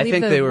 I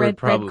believe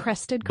think red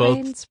crested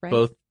cranes.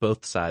 Right.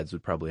 Both sides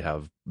would probably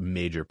have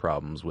major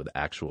problems with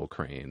actual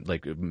crane,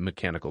 like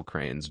mechanical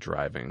cranes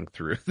driving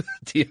through the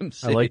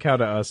DMZ. I like how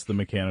to us the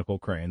mechanical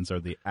cranes are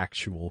the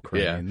actual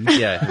cranes.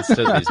 Yeah. Instead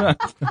of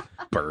these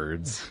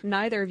birds.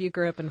 Neither of you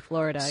grew up in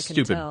Florida. I can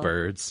Stupid tell.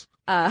 Birds.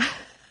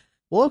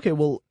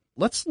 Well,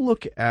 let's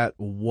look at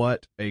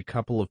what a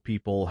couple of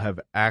people have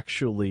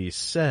actually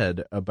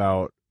said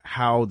about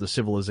how the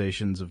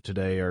civilizations of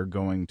today are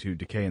going to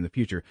decay in the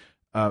future.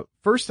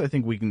 First, I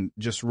think we can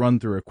just run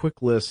through a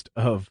quick list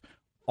of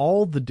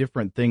all the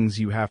different things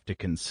you have to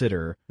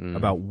consider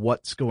about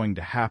what's going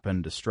to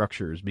happen to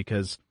structures,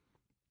 because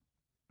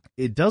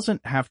it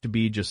doesn't have to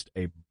be just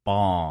a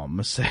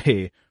bomb,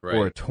 say,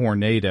 or a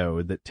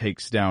tornado that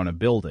takes down a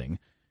building.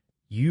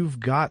 You've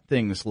got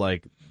things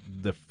like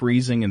the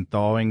freezing and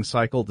thawing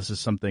cycle. This is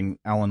something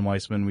Alan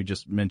Weissman, we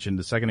just mentioned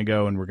a second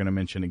ago, and we're going to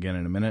mention again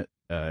in a minute,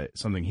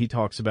 something he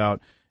talks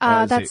about.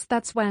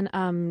 That's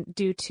when,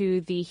 due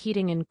to the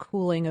heating and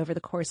cooling over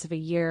the course of a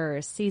year or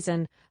a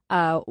season,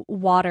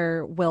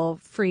 water will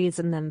freeze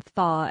and then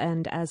thaw.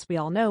 And as we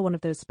all know, one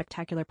of those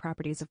spectacular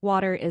properties of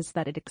water is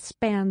that it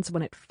expands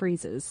when it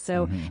freezes.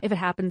 So if it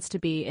happens to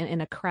be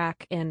in a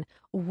crack in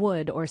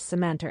wood or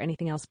cement or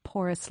anything else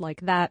porous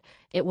like that,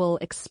 it will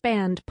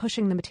expand,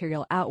 pushing the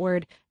material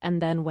outward.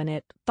 And then when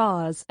it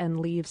thaws and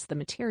leaves the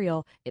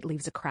material, it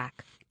leaves a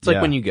crack. It's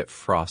like when you get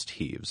frost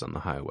heaves on the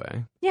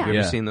highway. Yeah. Have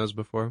you ever seen those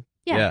before?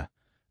 Yeah.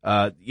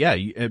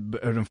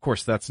 And of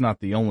course, that's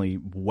not the only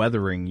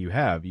weathering you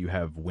have. You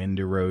have wind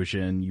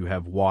erosion, you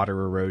have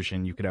water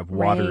erosion, you could have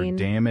water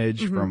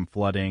damage from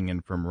flooding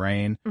and from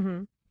rain.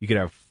 You could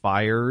have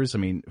fires. I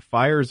mean,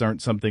 fires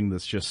aren't something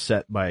that's just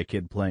set by a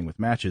kid playing with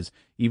matches.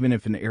 Even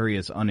if an area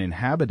is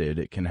uninhabited,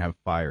 it can have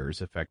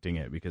fires affecting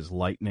it because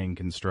lightning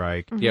can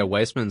strike. Yeah,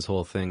 Weissman's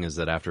whole thing is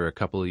that after a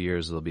couple of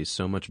years, there'll be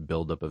so much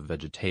buildup of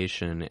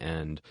vegetation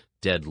and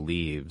dead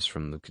leaves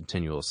from the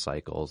continual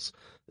cycles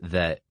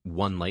that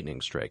one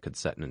lightning strike could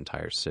set an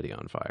entire city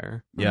on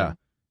fire. Yeah.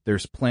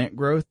 There's plant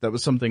growth. That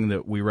was something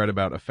that we read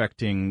about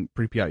affecting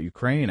Pripyat,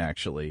 Ukraine,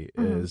 actually,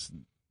 is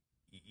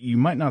you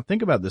might not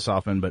think about this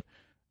often, but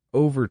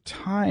over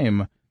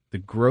time, the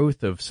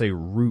growth of, say,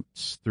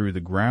 roots through the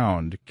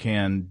ground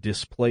can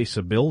displace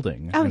a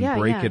building and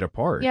break it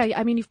apart. Yeah,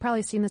 I mean, you've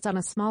probably seen this on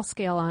a small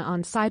scale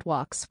on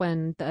sidewalks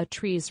when the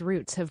tree's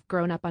roots have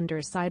grown up under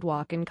a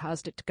sidewalk and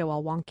caused it to go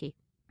all wonky.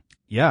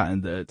 Yeah,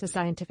 and it's a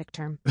scientific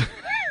term.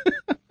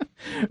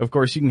 Of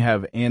course, you can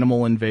have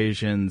animal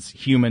invasions,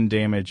 human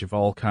damage of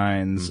all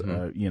kinds.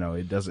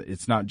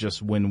 It's not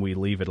just when we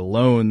leave it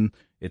alone.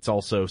 It's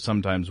also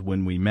sometimes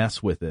when we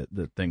mess with it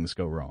that things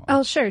go wrong.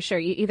 Oh, sure.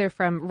 Either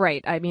from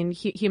I mean,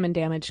 human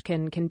damage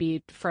can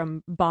be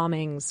from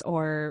bombings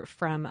or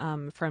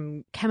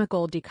from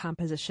chemical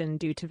decomposition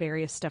due to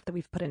various stuff that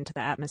we've put into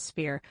the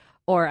atmosphere,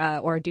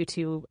 or due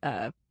to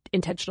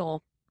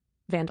intentional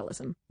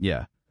vandalism.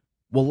 Yeah.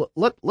 Well,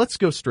 let's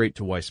go straight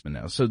to Weisman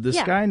now. So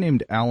this guy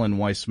named Alan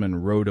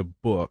Weisman wrote a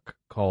book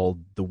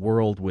called The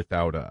World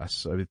Without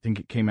Us. I think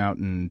it came out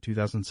in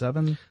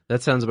 2007.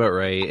 That sounds about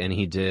right. And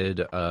he did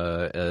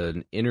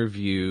an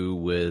interview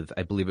with,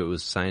 I believe it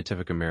was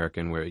Scientific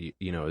American, where,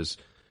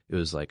 it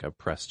was like a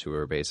press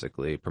tour,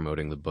 basically,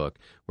 promoting the book,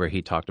 where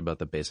he talked about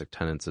the basic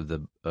tenets of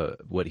the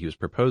what he was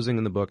proposing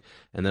in the book.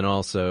 And then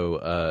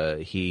also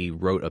he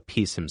wrote a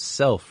piece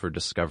himself for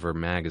Discover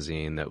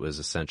magazine that was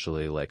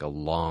essentially like a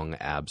long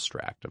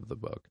abstract of the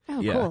book.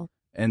 Oh, cool.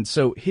 And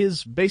so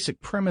his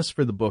basic premise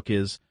for the book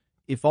is,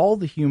 if all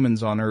the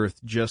humans on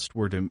Earth just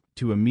were to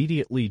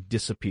immediately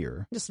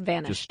disappear, just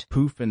vanished, just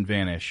poof and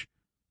vanish,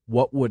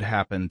 what would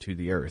happen to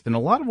the Earth? And a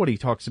lot of what he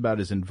talks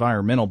about is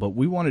environmental, but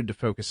we wanted to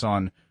focus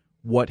on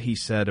what he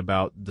said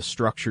about the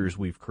structures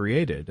we've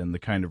created and the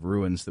kind of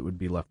ruins that would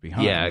be left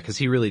behind. Yeah, because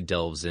he really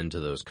delves into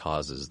those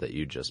causes that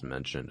you just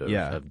mentioned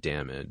of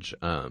damage.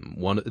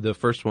 The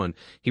first one,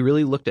 he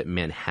really looked at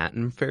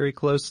Manhattan very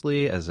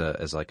closely as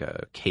like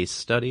a case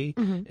study.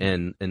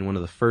 Mm-hmm. And one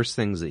of the first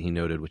things that he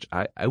noted, which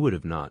I would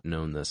have not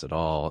known this at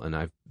all, and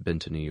I've been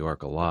to New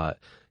York a lot,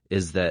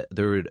 is that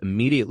there would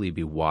immediately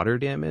be water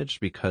damage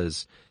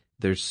because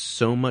there's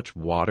so much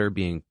water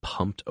being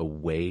pumped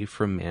away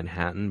from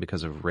Manhattan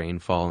because of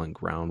rainfall and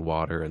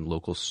groundwater and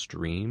local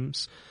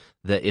streams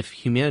that if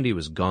humanity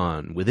was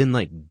gone, within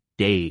like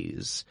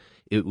days,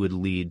 it would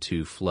lead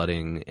to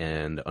flooding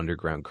and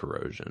underground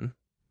corrosion.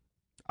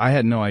 I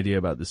had no idea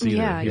about this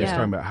either. He was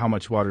talking about how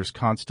much water is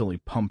constantly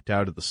pumped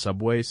out of the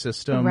subway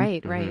system.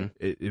 Right.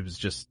 It was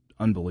just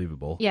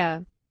unbelievable.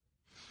 Yeah.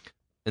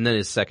 And then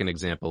his second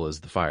example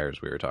is the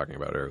fires we were talking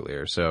about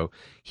earlier. So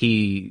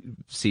he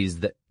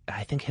sees that,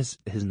 I think his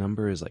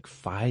number is like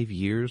 5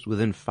 years.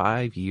 Within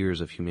 5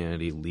 years of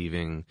humanity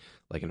leaving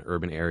like an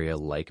urban area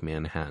like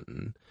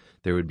Manhattan,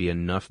 there would be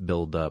enough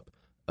buildup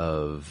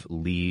of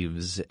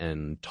leaves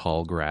and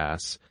tall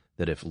grass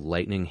that if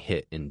lightning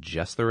hit in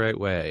just the right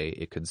way,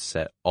 it could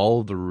set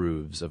all the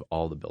roofs of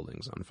all the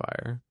buildings on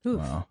fire. Oof.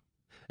 Wow.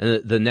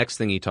 And the next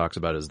thing he talks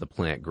about is the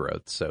plant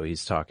growth. So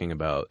he's talking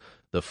about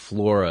the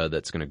flora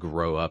that's going to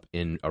grow up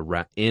in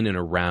and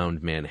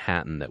around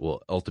Manhattan that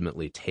will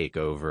ultimately take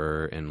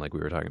over and, like we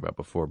were talking about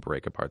before,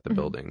 break apart the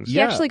buildings. He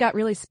actually got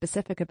really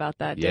specific about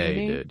that, didn't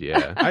he? Yeah, he did,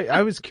 yeah.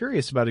 I was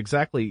curious about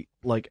exactly,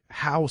 like,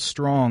 how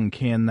strong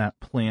can that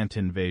plant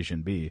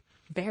invasion be?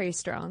 Very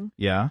strong.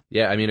 Yeah?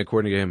 Yeah, I mean,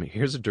 according to him,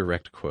 here's a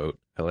direct quote.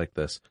 I like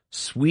this.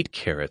 Sweet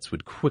carrots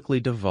would quickly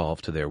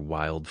devolve to their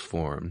wild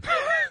form.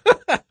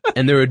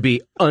 And there would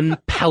be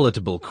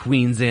unpalatable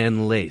Queen's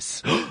Anne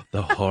lace.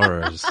 The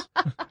horrors.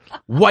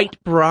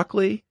 White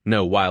broccoli,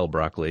 no, wild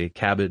broccoli,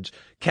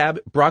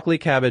 broccoli,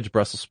 cabbage,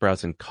 Brussels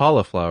sprouts, and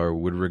cauliflower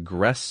would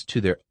regress to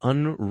their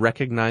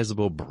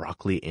unrecognizable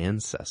broccoli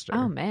ancestor.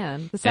 Oh,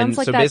 man. This sounds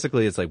like so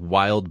basically it's like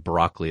wild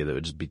broccoli that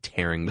would just be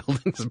tearing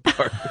buildings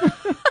apart.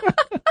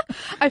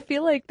 I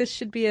feel like this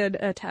should be an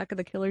Attack of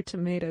the Killer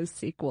Tomatoes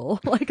sequel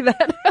like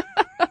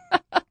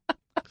that.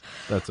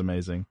 That's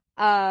amazing.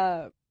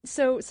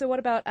 So what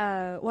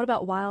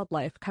about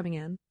wildlife coming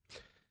in?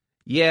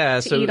 Yeah,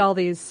 to eat all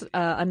these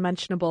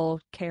unmentionable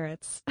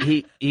carrots.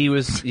 He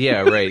was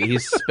right.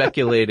 He's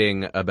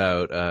speculating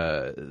about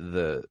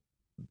the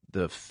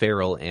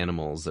feral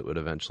animals that would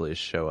eventually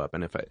show up.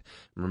 And if I'm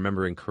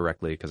remembering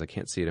correctly, because I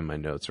can't see it in my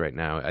notes right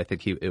now, I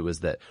think it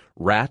was that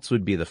rats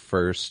would be the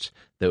first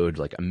that would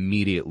like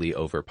immediately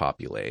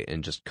overpopulate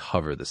and just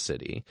cover the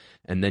city,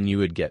 and then you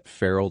would get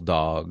feral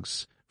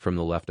dogs from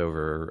the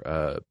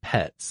leftover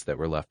pets that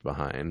were left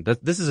behind.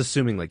 This is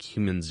assuming like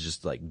humans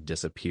just like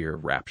disappear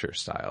rapture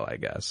style, I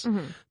guess.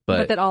 Mm-hmm.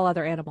 But that all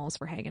other animals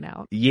were hanging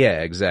out. Yeah,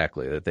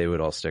 exactly. That they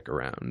would all stick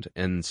around.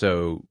 And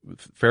so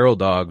feral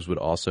dogs would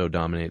also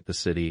dominate the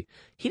city.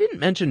 He didn't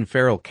mention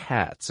feral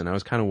cats, and I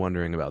was kind of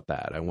wondering about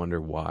that. I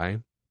wonder why.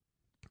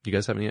 Do you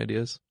guys have any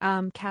ideas?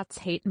 Cats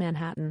hate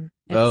Manhattan.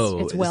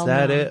 It's well is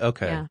that known. it?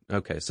 Okay. Yeah.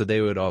 Okay. So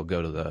they would all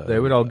go to They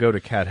would all go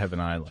to Cat Heaven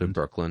Island. To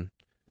Brooklyn.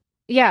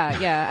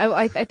 Yeah.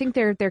 I think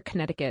they're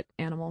Connecticut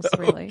animals,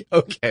 really.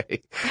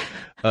 Okay.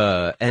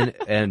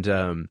 And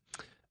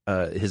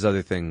his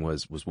other thing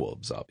was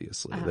wolves,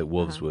 obviously. That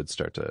wolves would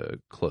start to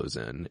close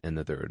in, and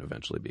that there would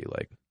eventually be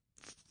like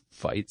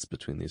fights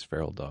between these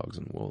feral dogs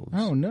and wolves.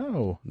 Oh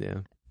no. Yeah.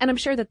 And I'm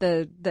sure that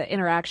the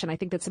interaction, I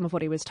think that some of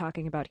what he was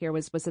talking about here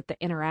was that the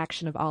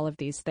interaction of all of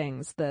these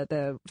things,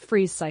 the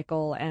freeze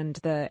cycle and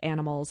the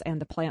animals and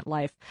the plant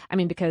life. I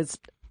mean, because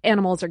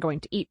animals are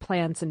going to eat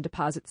plants and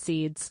deposit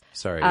seeds.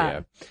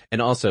 Yeah.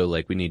 And also,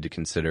 like, we need to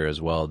consider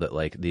as well that,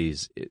 like,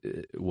 these,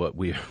 what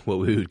we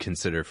would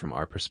consider from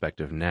our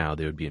perspective now,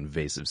 they would be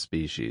invasive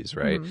species,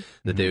 right? Mm-hmm.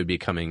 That they would be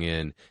coming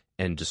in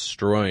and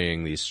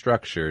destroying these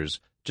structures,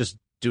 just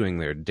doing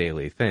their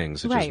daily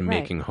things, such as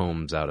making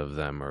homes out of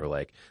them or,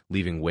 like,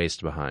 leaving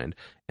waste behind.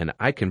 And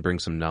I can bring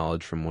some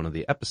knowledge from one of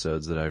the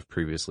episodes that I've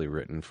previously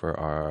written for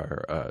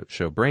our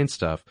show Brain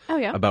Stuff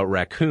about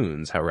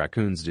raccoons, how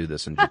raccoons do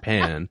this in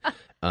Japan.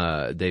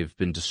 They've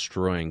been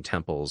destroying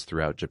temples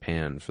throughout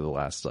Japan for the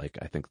last, like,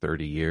 I think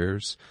 30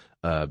 years,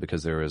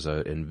 because there was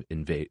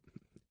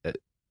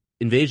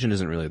invasion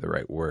isn't really the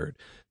right word.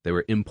 They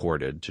were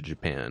imported to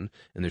Japan,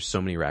 and there's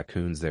so many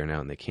raccoons there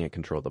now, and they can't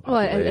control the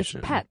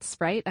population. Well, as pets,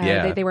 right?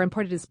 Yeah. They were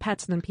imported as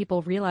pets, and then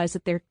people realized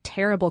that they're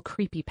terrible,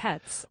 creepy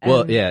pets.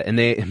 Well, yeah, and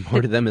they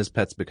imported them as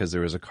pets because there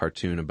was a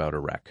cartoon about a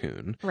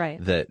raccoon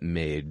Right. that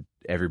made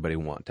everybody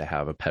want to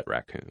have a pet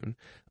raccoon.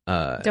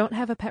 Don't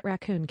have a pet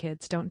raccoon,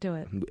 kids. Don't do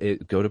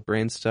it. Go to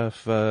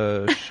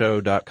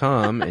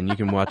brainstuffshow.com and you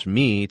can watch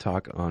me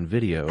talk on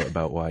video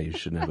about why you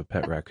shouldn't have a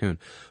pet raccoon.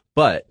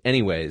 But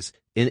anyways,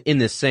 in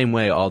the same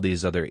way, all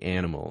these other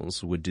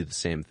animals would do the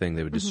same thing.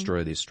 They would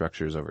destroy these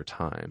structures over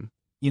time.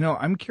 You know,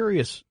 I'm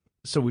curious.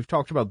 So we've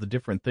talked about the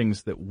different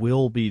things that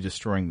will be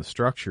destroying the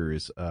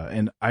structures,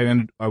 and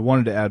I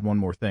wanted to add one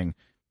more thing.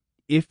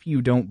 If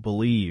you don't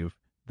believe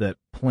that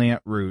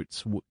plant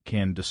roots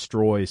can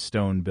destroy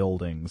stone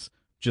buildings,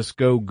 just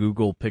go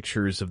Google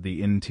pictures of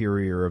the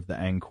interior of the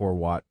Angkor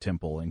Wat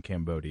temple in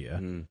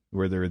Cambodia,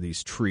 where there are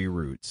these tree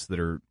roots that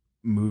are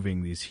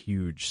moving these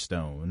huge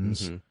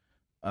stones.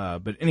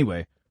 But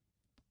anyway,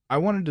 I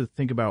wanted to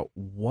think about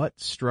what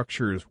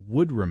structures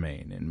would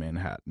remain in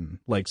Manhattan.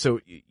 Like,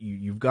 so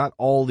you've got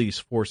all these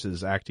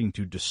forces acting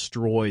to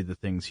destroy the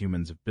things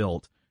humans have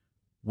built.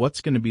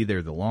 What's going to be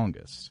there the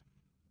longest?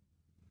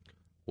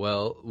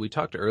 Well, we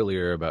talked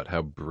earlier about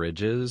how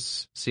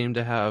bridges seem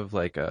to have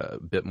like a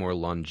bit more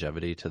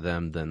longevity to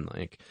them than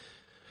like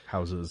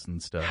houses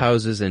and stuff.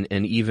 Houses and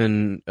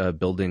even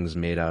buildings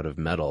made out of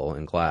metal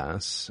and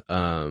glass.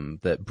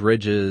 That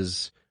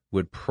bridges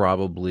would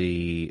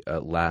probably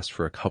last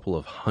for a couple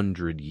of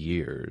 100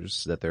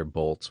 years, that their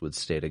bolts would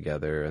stay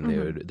together and they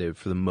would,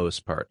 for the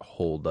most part,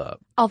 hold up.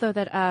 Although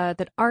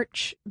that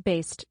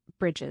arch-based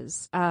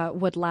bridges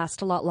would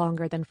last a lot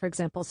longer than, for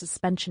example,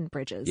 suspension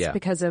bridges,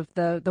 because of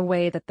the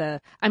way that the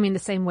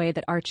same way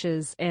that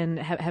arches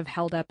have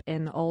held up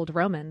in old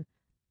Roman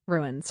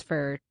ruins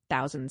for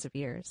thousands of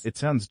years. It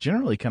sounds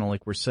generally kind of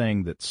like we're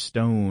saying that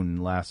stone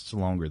lasts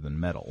longer than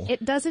metal.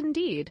 It does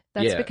indeed.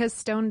 That's because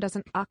stone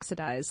doesn't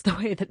oxidize the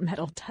way that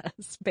metal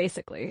does,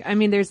 basically. I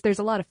mean, there's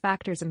a lot of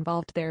factors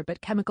involved there,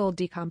 but chemical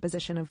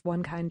decomposition of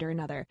one kind or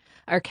another,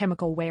 or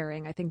chemical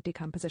wearing, I think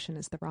decomposition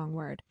is the wrong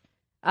word,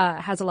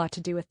 has a lot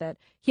to do with it.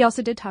 He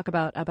also did talk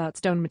about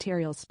stone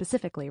materials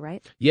specifically,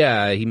 right?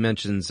 Yeah, he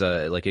mentions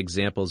like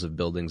examples of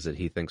buildings that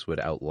he thinks would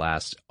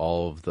outlast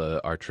all of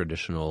our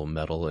traditional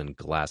metal and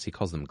glass. He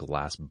calls them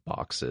glass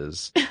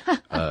boxes,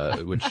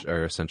 which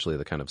are essentially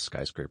the kind of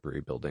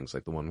skyscraper-y buildings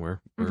like the one we're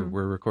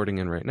recording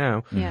in right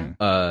now. Yeah.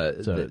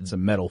 It's a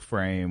metal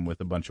frame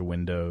with a bunch of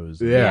windows.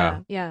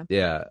 Yeah.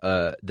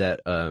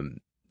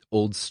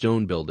 Old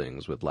stone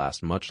buildings would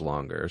last much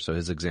longer. So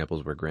his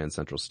examples were Grand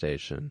Central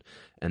Station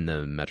and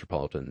the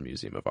Metropolitan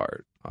Museum of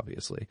Art,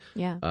 obviously.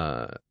 Yeah.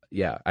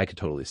 I could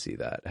totally see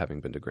that, having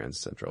been to Grand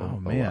Central a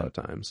lot of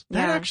times.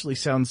 That actually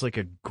sounds like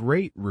a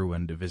great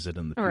ruin to visit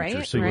in the future.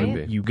 Right, so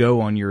right. You go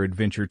on your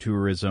adventure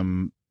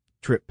tourism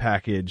trip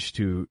package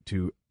to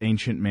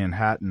ancient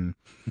Manhattan,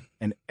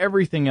 and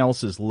everything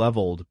else is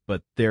leveled,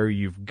 but there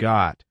you've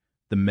got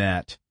the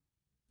Met,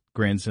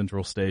 Grand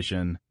Central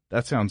Station.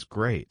 That sounds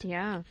great.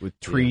 Yeah. With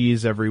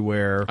trees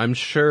everywhere. I'm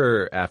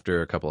sure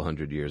after a couple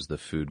 100 years, the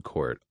food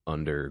court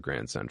under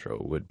Grand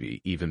Central would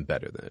be even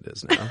better than it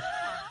is now.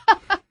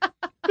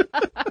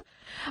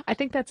 I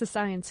think that's a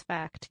science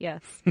fact.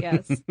 Yes.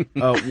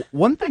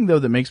 One thing, though,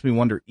 that makes me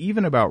wonder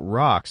even about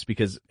rocks,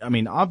 because, I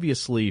mean,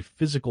 obviously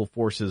physical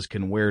forces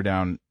can wear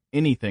down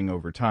anything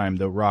over time,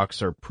 though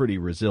rocks are pretty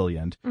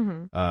resilient.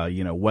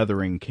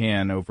 Weathering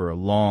can, over a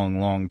long,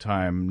 long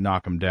time,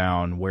 knock them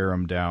down, wear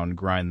them down,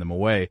 grind them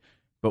away.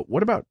 But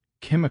what about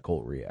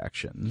chemical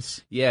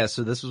reactions? Yeah,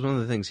 so this was one of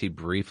the things he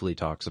briefly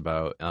talks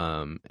about,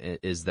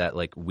 is that,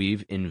 like,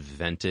 we've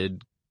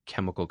invented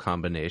chemical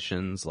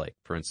combinations, like,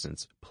 for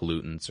instance,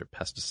 pollutants or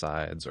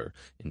pesticides or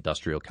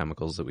industrial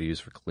chemicals that we use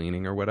for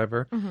cleaning or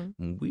whatever.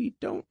 We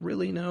don't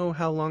really know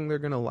how long they're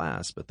going to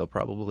last, but they'll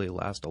probably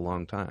last a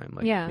long time,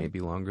 maybe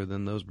longer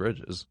than those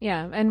bridges.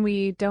 Yeah, and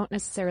we don't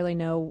necessarily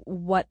know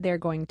what they're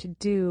going to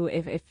do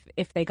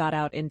if they got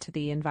out into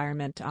the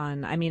environment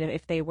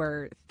if they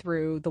were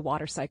through the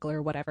water cycle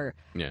or whatever,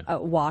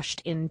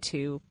 washed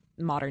into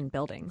modern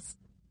buildings.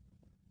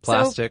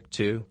 Plastic,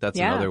 too. That's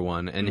another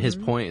one. And his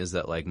point is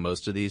that, like,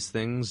 most of these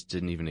things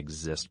didn't even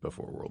exist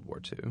before World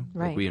War II.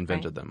 Right, like, we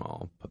invented them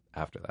all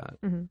after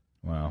that.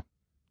 Wow.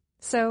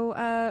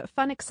 So,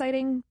 fun,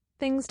 exciting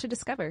things to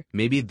discover.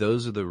 Maybe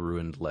those are the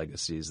ruined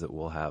legacies that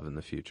we'll have in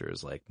the future,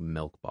 is like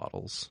milk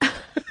bottles.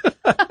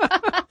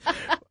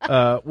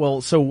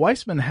 So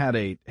Weissman had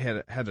a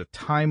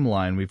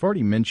timeline. We've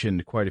already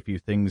mentioned quite a few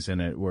things in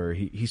it where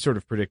he sort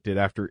of predicted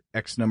after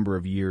X number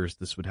of years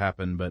this would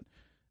happen, but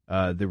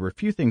there were a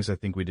few things I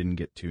think we didn't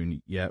get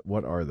to yet.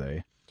 What are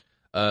they?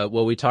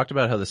 Well, we talked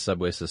about how the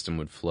subway system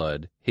would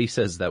flood. He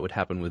says that would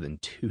happen within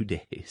 2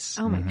 days.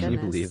 Oh, my goodness. Can you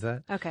believe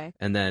that? Okay.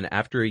 And then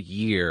after a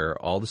year,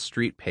 all the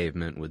street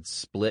pavement would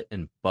split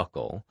and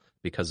buckle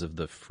because of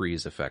the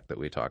freeze effect that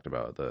we talked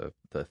about, the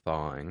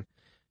thawing.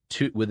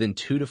 Within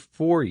 2 to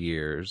 4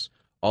 years,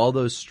 all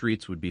those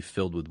streets would be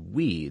filled with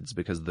weeds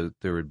because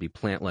there would be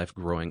plant life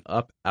growing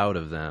up out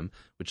of them,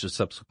 which would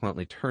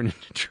subsequently turn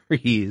into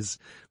trees,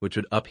 which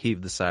would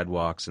upheave the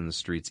sidewalks and the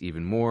streets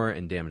even more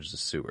and damage the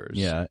sewers.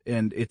 Yeah,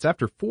 and it's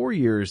after 4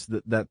 years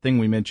that thing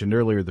we mentioned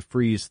earlier, the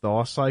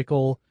freeze-thaw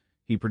cycle.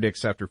 He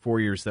predicts after 4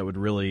 years that would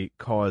really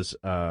cause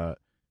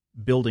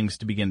buildings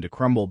to begin to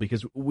crumble,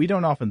 because we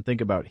don't often think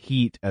about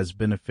heat as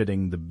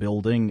benefiting the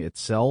building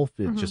itself.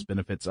 It just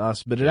benefits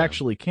us, but it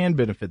actually can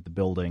benefit the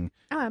building.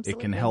 Oh, absolutely.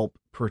 It can help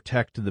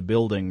protect the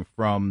building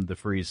from the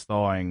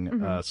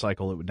freeze-thawing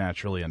cycle it would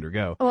naturally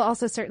undergo. Well,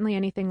 also certainly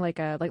anything like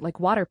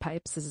water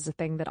pipes. This is a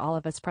thing that all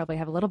of us probably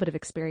have a little bit of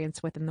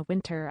experience with in the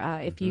winter.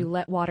 If you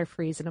let water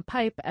freeze in a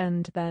pipe,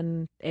 and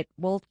then it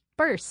will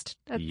burst.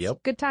 That's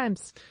good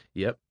times.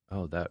 Yep.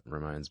 Oh, that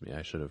reminds me.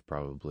 I should have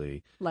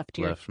probably left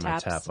my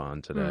tap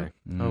on today.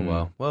 Mm. Oh,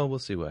 well. Well, we'll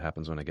see what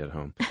happens when I get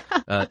home.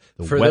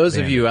 For those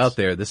of you out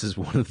there, this is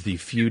one of the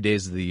few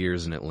days of the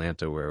years in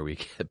Atlanta where we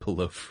get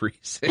below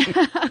freezing.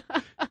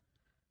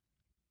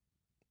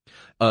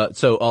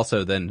 So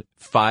also then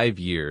 5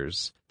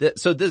 years.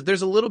 So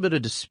there's a little bit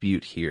of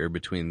dispute here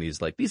between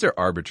these, like, these are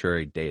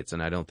arbitrary dates,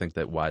 and I don't think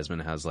that Wiseman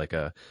has like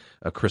a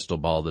crystal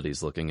ball that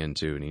he's looking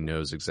into and he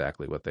knows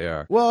exactly what they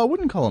are. Well, I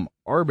wouldn't call them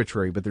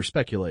arbitrary, but they're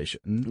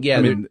speculation. Yeah,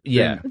 I mean,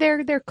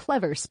 they're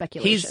clever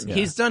speculation.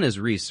 He's done his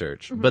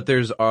research, but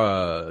there's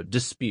a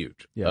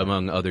dispute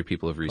among other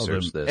people who've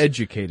researched this.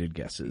 Educated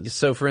guesses.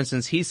 So, for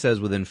instance, he says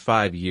within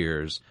 5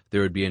 years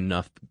there would be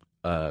enough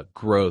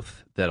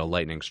growth that a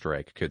lightning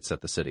strike could set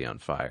the city on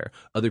fire.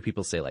 Other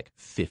people say like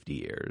 50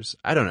 years.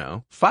 I don't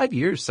know. 5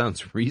 years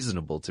sounds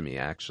reasonable to me,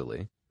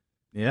 actually.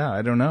 Yeah,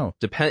 I don't know.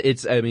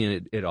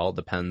 It all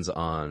depends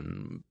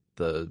on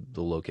the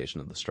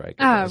location of the strike.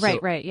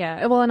 Right,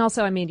 yeah. Well, and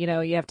also, I mean,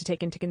 you have to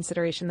take into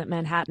consideration that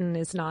Manhattan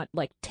is not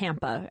like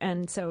Tampa,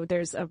 and so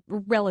there's a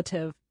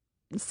relative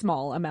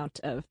small amount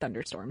of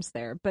thunderstorms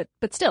there. But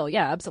still,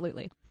 yeah,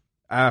 absolutely.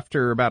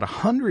 After about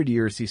 100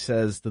 years, he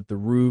says that the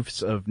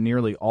roofs of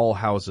nearly all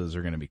houses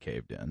are going to be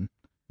caved in.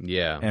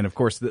 Yeah. And of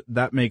course,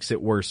 that makes it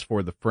worse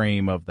for the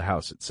frame of the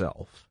house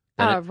itself.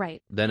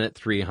 Right. Then at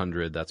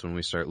 300, that's when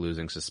we start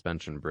losing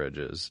suspension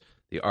bridges.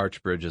 The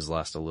arch bridges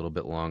last a little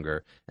bit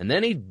longer. And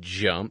then he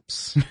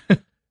jumps.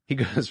 He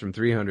goes from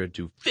 300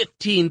 to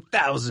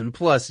 15,000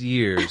 plus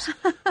years.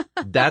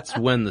 That's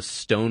when the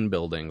stone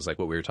buildings, like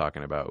what we were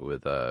talking about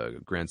with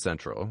Grand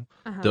Central,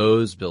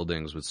 those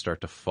buildings would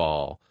start to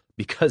fall,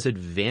 because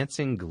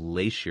advancing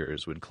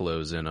glaciers would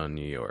close in on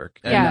New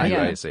York, and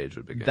the Ice Age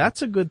would begin.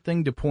 That's a good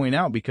thing to point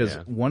out, because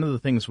one of the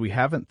things we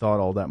haven't thought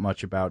all that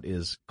much about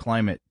is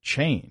climate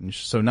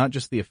change. So not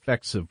just the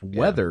effects of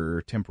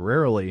weather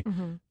temporarily,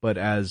 but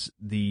as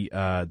the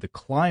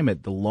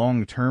climate, the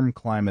long-term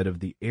climate of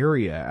the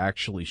area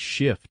actually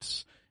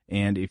shifts.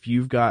 And if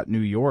you've got New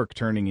York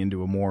turning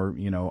into a more,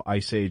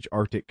 Ice Age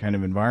Arctic kind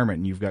of environment,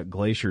 and you've got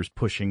glaciers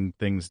pushing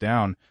things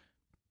down,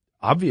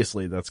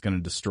 obviously that's going to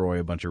destroy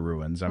a bunch of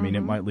ruins. I mean, it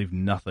might leave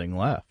nothing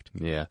left.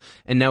 Yeah.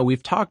 And now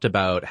we've talked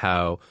about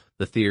how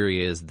the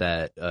theory is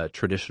that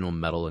traditional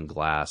metal and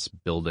glass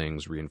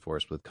buildings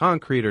reinforced with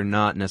concrete are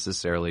not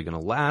necessarily going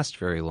to last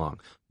very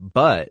long.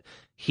 But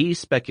he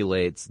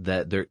speculates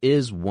that there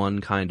is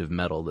one kind of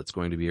metal that's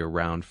going to be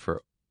around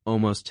for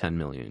almost 10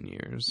 million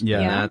years.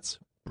 Yeah. And that's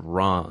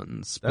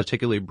bronze,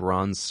 particularly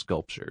bronze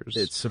sculptures.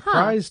 It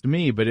surprised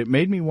me, but it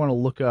made me want to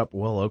look up,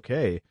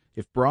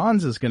 if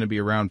bronze is going to be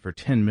around for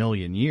 10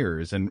 million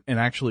years and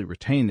actually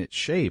retain its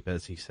shape,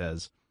 as he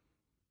says,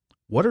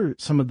 what are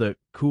some of the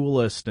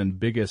coolest and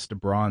biggest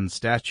bronze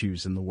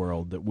statues in the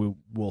world that we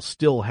will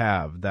still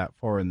have that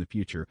far in the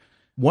future?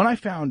 One I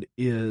found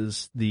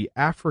is the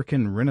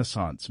African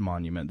Renaissance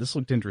Monument. This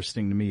looked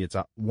interesting to me. It's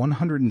a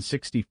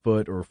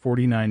 160-foot or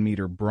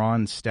 49-meter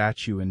bronze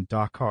statue in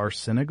Dakar,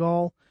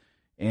 Senegal.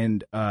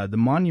 And the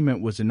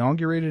monument was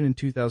inaugurated in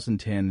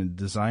 2010 and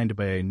designed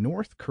by a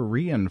North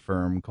Korean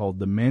firm called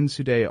the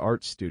Mansudae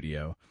Art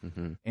Studio.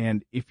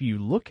 And if you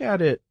look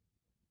at it,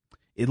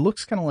 it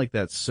looks kind of like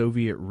that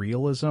Soviet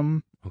realism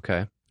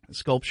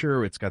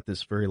sculpture. It's got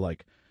this very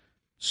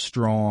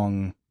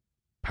strong,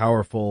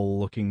 powerful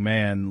looking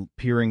man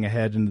peering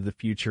ahead into the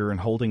future and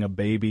holding a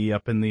baby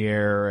up in the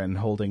air and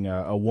holding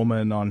a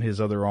woman on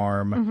his other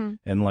arm,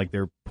 and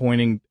they're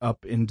pointing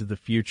up into the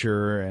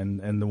future,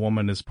 and the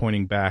woman is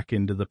pointing back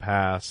into the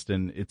past,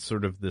 and it's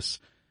sort of this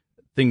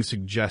thing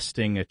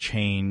suggesting a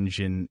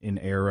change in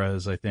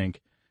eras, I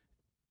think.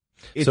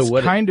 It's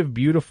kind of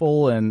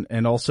beautiful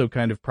and also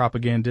kind of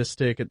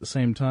propagandistic at the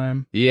same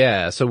time.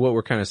 Yeah, so what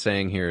we're kind of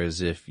saying here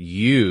is if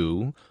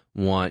you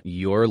want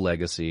your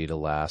legacy to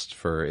last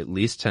for at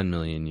least 10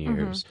 million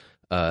years,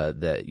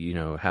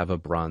 that, have a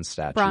bronze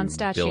statue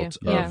built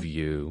of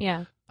you.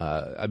 Yeah.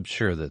 I'm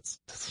sure that's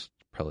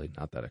probably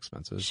not that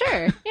expensive.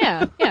 Sure,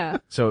 yeah.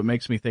 So it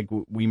makes me think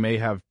we may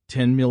have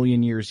 10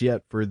 million years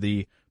yet for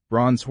the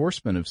Bronze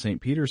Horseman of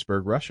St.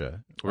 Petersburg,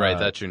 Russia. Right,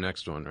 that's your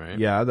next one, right?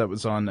 Yeah, that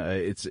was on,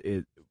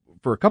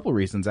 for a couple of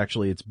reasons,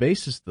 actually. Its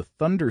base is the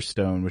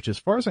Thunderstone, which as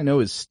far as I know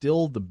is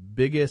still the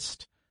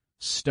biggest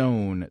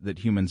stone that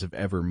humans have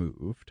ever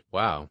moved.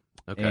 Wow.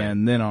 Okay.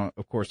 And then,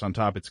 of course, on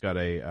top, it's got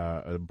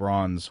a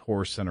bronze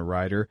horse and a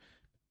rider.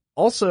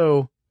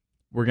 Also,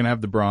 we're going to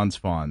have the bronze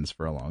fawns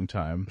for a long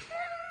time.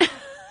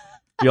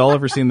 Y'all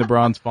ever seen the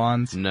bronze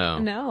fawns? No.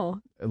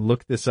 No.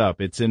 Look this up.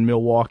 It's in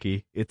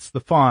Milwaukee. It's the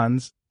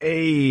fawns.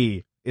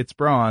 Hey, it's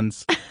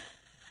bronze.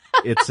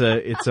 It's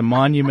a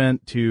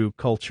monument to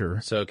culture.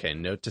 So, okay,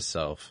 note to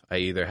self. I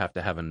either have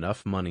to have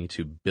enough money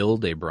to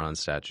build a bronze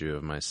statue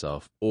of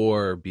myself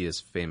or be as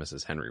famous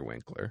as Henry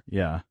Winkler.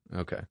 Yeah.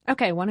 Okay.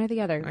 Okay, one or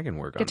the other. I can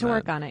work on Get to that.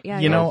 work on it. Yeah.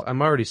 You know,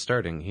 I'm already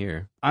starting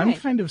here. I'm Right.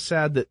 kind of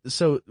sad that,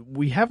 so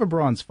we have a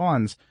bronze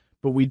fawns,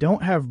 but we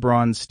don't have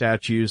bronze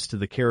statues to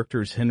the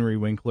characters Henry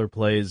Winkler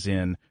plays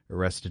in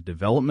Arrested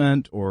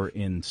Development or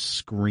in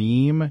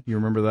Scream. You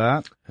remember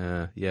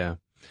that? Yeah.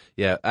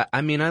 Yeah,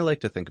 I mean, I like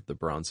to think of the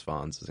bronze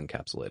fawns as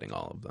encapsulating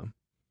all of them.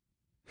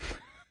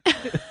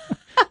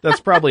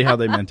 That's probably how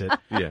they meant it.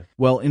 Yeah.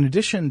 Well, in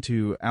addition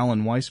to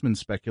Alan Weissman's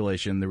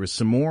speculation, there was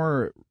some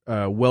more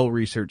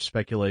well-researched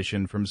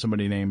speculation from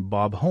somebody named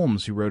Bob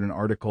Holmes, who wrote an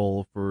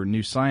article for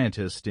New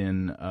Scientist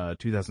in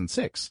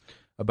 2006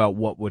 about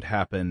what would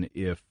happen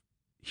if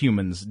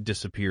humans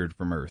disappeared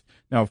from Earth.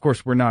 Now, of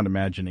course, we're not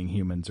imagining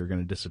humans are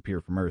going to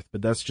disappear from Earth,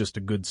 but that's just a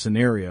good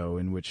scenario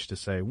in which to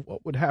say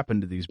what would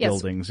happen to these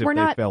buildings if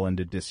they fell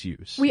into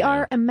disuse. We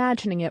are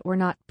imagining it. We're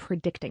not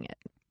predicting it.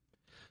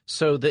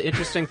 So the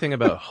interesting thing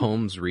about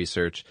Holmes'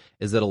 research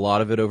is that a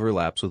lot of it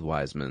overlaps with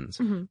Weissman's,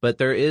 but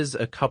there is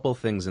a couple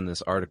things in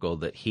this article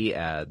that he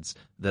adds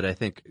that I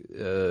think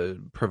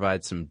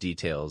provide some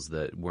details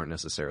that weren't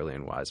necessarily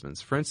in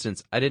Weissman's. For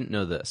instance, I didn't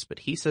know this, but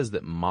he says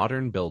that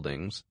modern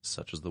buildings,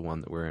 such as the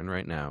one that we're in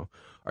right now,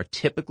 are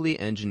typically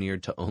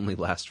engineered to only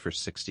last for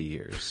 60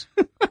 years.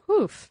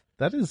 Oof.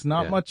 That is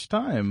not much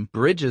time.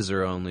 Bridges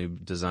are only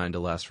designed to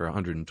last for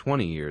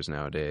 120 years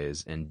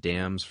nowadays, and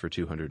dams for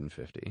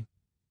 250.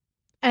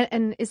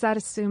 And is that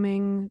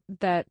assuming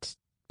that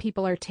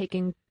people are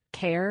taking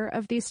care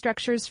of these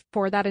structures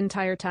for that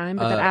entire time,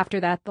 but that after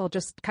that they'll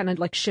just kind of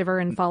like shiver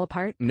and fall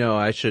apart? No,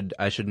 I should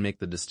make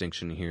the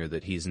distinction here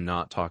that he's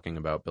not talking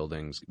about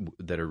buildings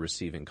that are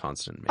receiving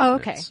constant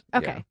maintenance. Oh,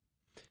 okay. Yeah.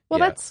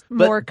 Well, Yeah. that's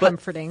more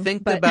comforting.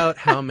 Think about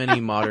how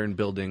many modern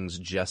buildings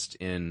just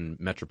in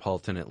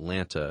metropolitan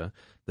Atlanta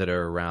that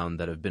are around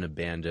that have been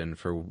abandoned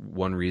for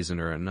one reason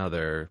or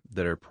another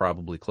that are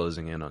probably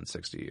closing in on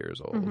 60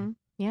 years old. Mm-hmm.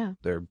 Yeah.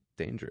 They're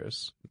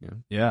dangerous.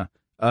 Yeah.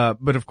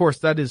 But of course,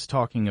 that is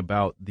talking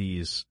about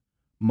these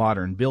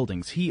modern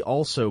buildings. He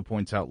also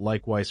points out,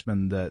 like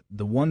Weissman, that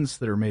the ones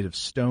that are made of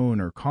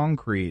stone or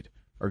concrete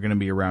are going to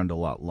be around a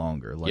lot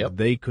longer. Like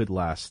they could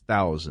last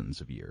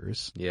thousands of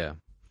years. Yeah.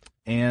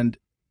 And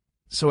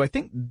so I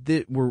think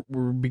that we're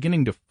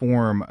beginning to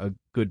form a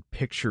good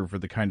picture for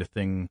the kind of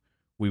thing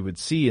we would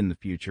see in the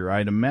future.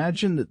 I'd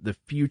imagine that the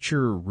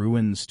future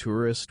ruins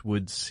tourist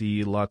would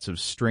see lots of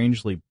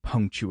strangely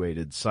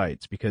punctuated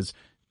sites, because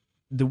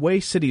the way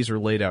cities are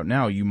laid out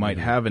now, you might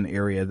have an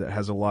area that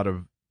has a lot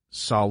of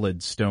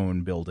solid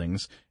stone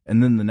buildings,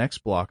 and then the next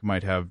block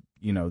might have,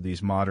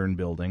 these modern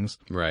buildings.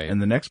 Right. And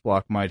the next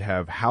block might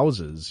have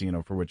houses,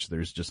 for which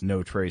there's just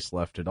no trace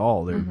left at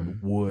all. They're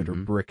wood or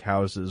brick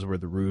houses where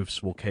the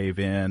roofs will cave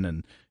in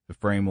and the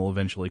frame will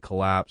eventually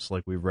collapse,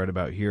 like we've read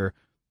about here.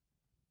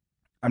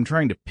 I'm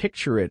trying to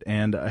picture it,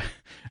 and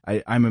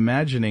I'm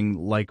imagining,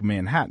 like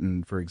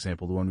Manhattan, for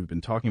example, the one we've been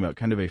talking about,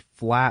 kind of a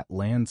flat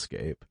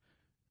landscape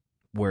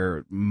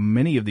where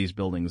many of these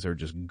buildings are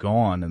just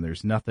gone and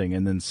there's nothing,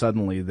 and then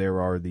suddenly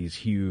there are these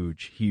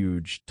huge,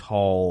 huge,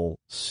 tall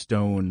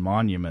stone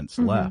monuments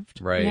left.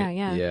 Right.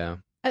 Yeah.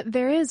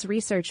 There is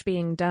research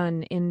being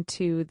done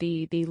into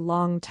the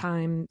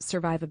long-time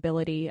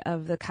survivability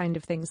of the kind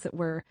of things that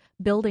we're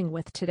building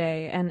with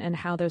today, and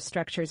how those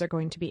structures are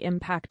going to be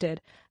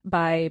impacted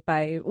by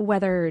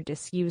weather,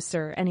 disuse,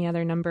 or any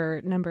other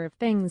number of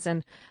things.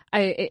 And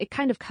it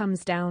kind of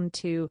comes down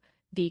to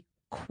the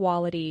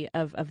quality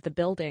of the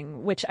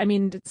building, which, I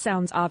mean, it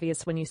sounds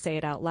obvious when you say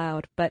it out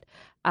loud, but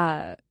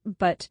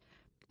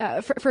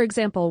for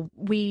example,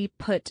 we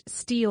put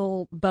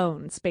steel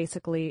bones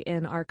basically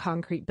in our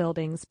concrete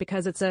buildings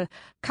because it's a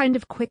kind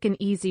of quick and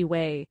easy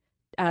way,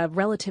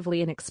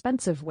 relatively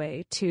inexpensive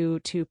way to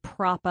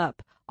prop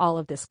up all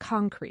of this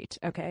concrete.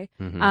 Okay.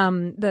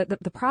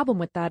 The problem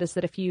with that is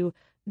that if you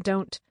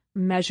don't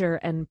measure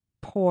and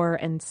pour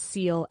and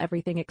seal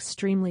everything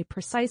extremely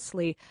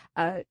precisely,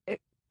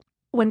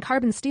 when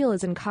carbon steel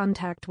is in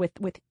contact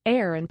with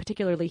air, and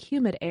particularly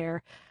humid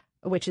air,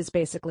 which is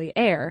basically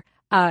air,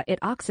 it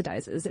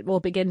oxidizes. It will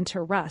begin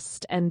to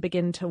rust and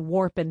begin to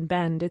warp and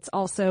bend. It's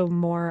also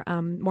more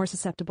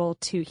susceptible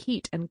to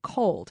heat and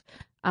cold.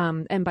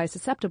 And by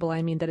susceptible,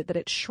 I mean that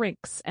it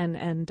shrinks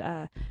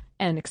and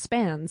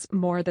expands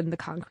more than the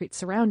concrete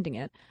surrounding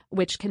it,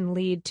 which can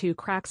lead to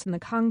cracks in the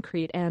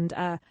concrete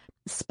and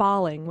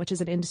spalling, which is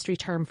an industry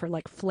term for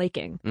like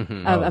flaking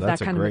of that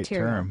kind of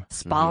material. Term.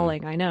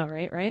 Spalling, I know,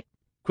 right?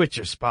 Quit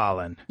your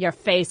spalling. Your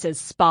face is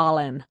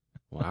spalling.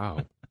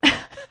 Wow.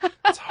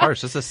 It's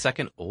harsh. That's the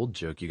second old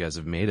joke you guys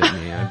have made at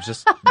me.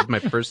 This is my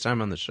first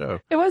time on the show.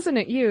 It wasn't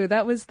at you.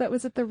 That was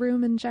at the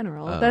room in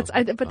general. That's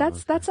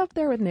up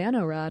there with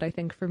Nanorod, I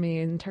think, for me,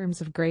 in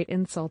terms of great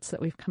insults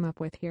that we've come up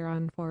with here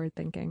on Forward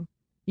Thinking.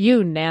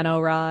 You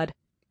Nanorod.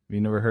 You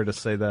never heard us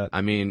say that?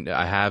 I mean,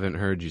 I haven't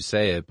heard you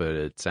say it, but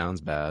it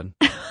sounds bad.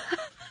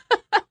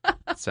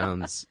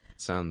 Sounds.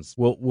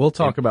 We'll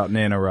talk about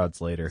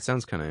nanorods later. It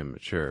sounds kind of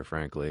immature,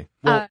 frankly.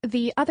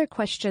 The other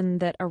question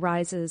that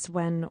arises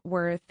when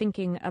we're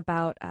thinking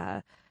about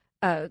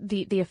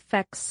the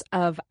effects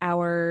of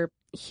our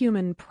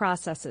human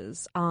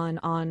processes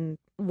on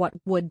what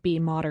would be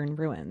modern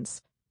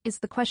ruins is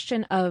the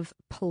question of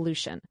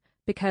pollution.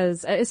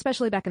 Because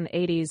especially back in the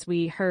 80s,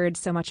 we heard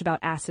so much about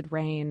acid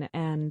rain,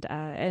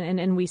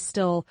 and we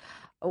still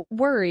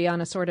worry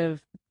on a sort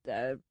of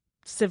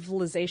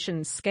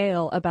civilization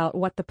scale about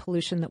what the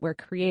pollution that we're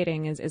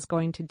creating is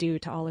going to do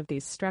to all of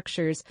these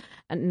structures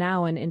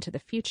now and into the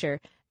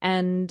future.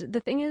 And the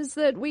thing is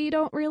that we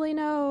don't really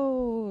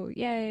know.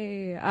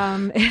 Yay. I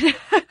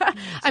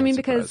mean,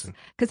 because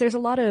there's a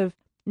lot of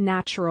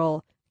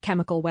natural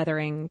chemical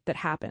weathering that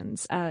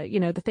happens.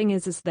 The thing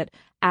is that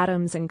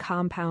atoms and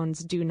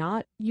compounds do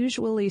not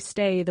usually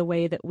stay the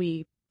way that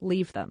we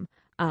leave them.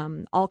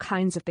 All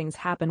kinds of things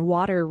happen.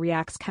 Water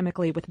reacts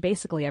chemically with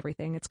basically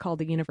everything. It's called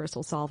the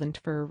universal solvent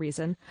for a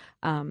reason.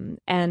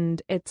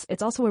 And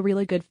it's also a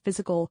really good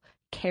physical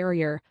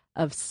carrier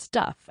of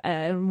stuff.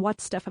 And what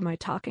stuff am I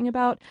talking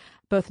about?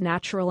 Both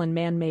natural and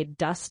man-made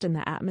dust in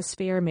the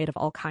atmosphere made of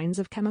all kinds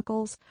of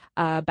chemicals,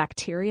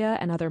 bacteria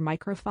and other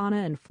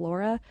microfauna and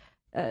flora,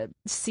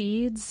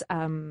 seeds,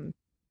 and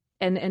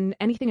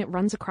anything it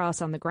runs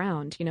across on the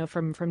ground,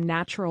 from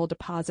natural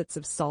deposits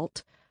of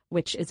salt,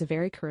 which is a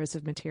very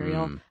corrosive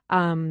material,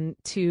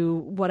 to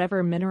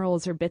whatever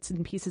minerals or bits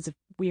and pieces of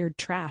weird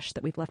trash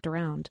that we've left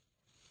around.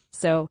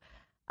 So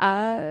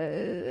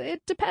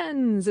it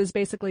depends is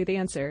basically the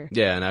answer.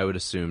 Yeah, and I would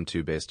assume,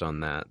 too, based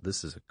on that,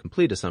 this is a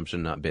complete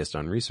assumption, not based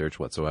on research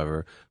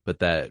whatsoever, but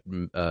that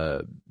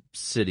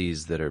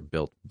cities that are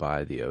built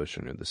by the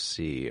ocean or the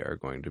sea are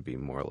going to be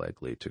more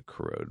likely to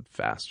corrode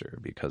faster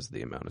because of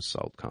the amount of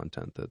salt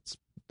content that's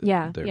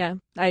I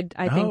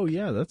think. Oh,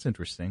 yeah, that's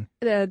interesting.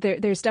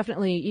 There's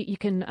definitely, you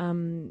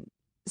can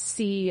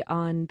see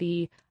on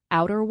the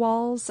outer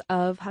walls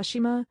of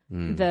Hashima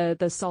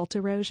the salt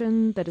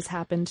erosion that has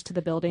happened to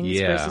the buildings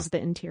versus the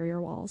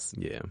interior walls.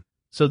 Yeah.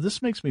 So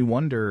this makes me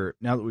wonder,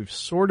 now that we've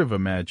sort of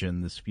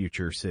imagined this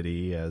future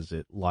city as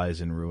it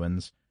lies in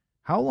ruins,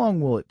 how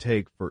long will it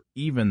take for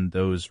even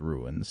those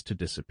ruins to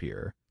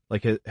disappear?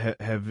 Like,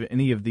 have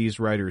any of these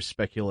writers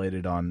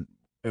speculated on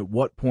at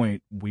what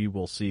point we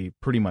will see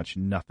pretty much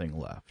nothing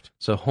left?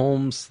 So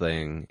Holmes'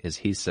 thing is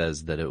he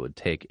says that it would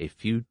take a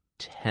few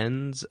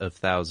tens of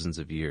thousands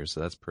of years, so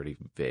that's pretty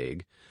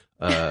vague,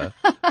 at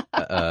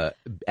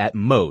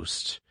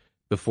most,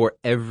 before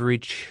every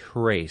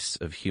trace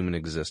of human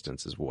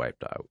existence is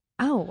wiped out.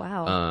 Oh,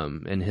 wow.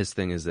 And his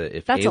thing is that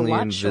if that's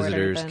alien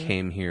visitors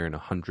came here in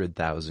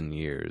 100,000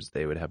 years,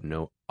 they would have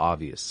no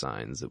obvious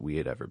signs that we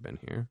had ever been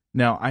here.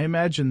 Now, I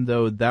imagine,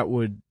 though, that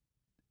would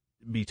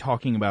be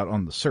talking about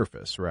on the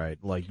surface, right?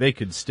 Like they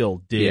could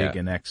still dig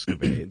and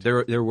excavate.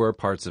 There were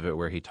parts of it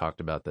where he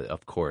talked about that,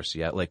 of course,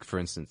 like for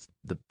instance,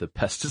 the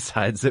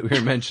pesticides that we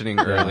were mentioning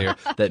earlier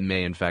that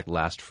may in fact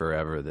last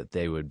forever, that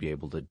they would be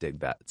able to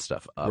dig that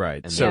stuff up.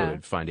 Right. And they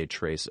would find a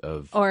trace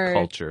of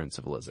culture and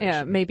civilization.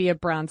 Yeah, maybe a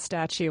bronze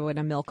statue in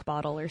a milk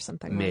bottle or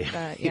something like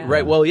that. Yeah.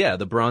 Right, well,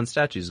 the bronze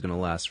statue is going to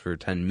last for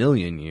 10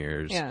 million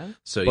years. Yeah.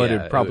 So, but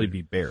it'd probably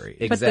be buried.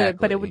 Exactly.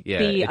 But it would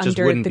be it just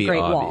under wouldn't the be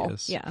Great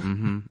obvious. Wall. Yeah.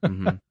 Mm-hmm,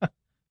 mm-hmm.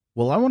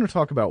 Well, I want to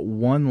talk about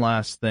one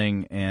last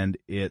thing, and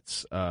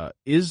it's,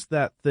 is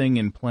that thing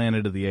in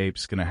Planet of the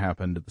Apes going to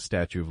happen to the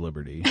Statue of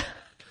Liberty?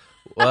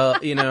 Well,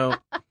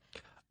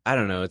 I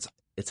don't know.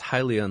 It's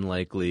highly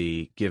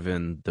unlikely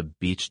given the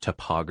beach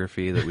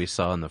topography that we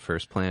saw in the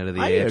first Planet of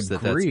the Apes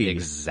that's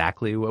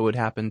exactly what would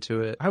happen to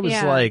it. I was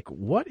like,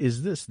 what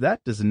is this?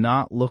 That does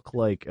not look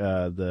like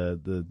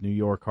the New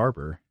York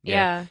Harbor.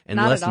 Yeah,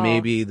 unless not at all.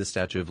 maybe the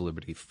Statue of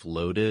Liberty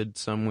floated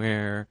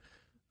somewhere.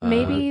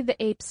 Maybe the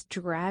apes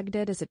dragged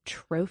it as a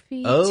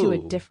trophy to a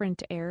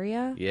different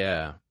area.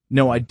 Yeah.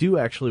 No, I do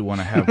actually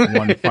want to have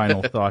one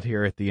final thought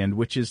here at the end,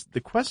 which is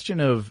the question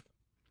of,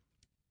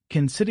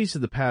 can cities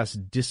of the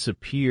past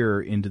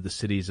disappear into the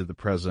cities of the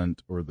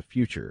present or the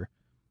future?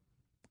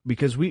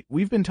 Because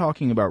we've been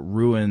talking about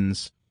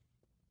ruins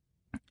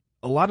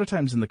a lot of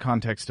times in the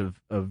context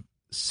of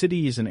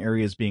cities and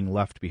areas being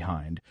left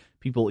behind.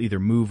 People either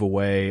move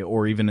away,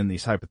 or even in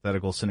these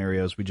hypothetical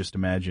scenarios, we just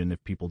imagine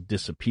if people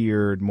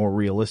disappeared, more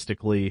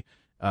realistically,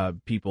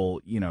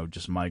 people,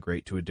 just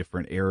migrate to a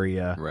different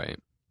area. Right.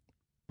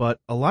 But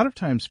a lot of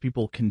times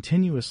people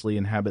continuously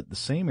inhabit the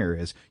same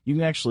areas. You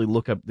can actually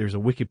look up, there's a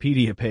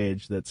Wikipedia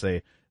page that's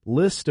a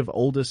list of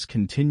oldest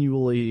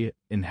continually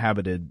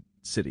inhabited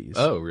cities.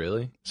 Oh,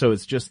 really? So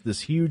it's just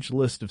this huge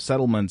list of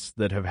settlements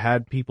that have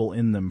had people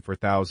in them for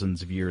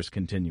thousands of years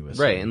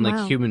continuously. Right, and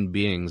like human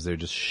beings, they're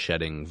just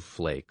shedding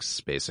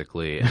flakes,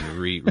 basically, and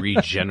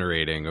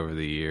regenerating over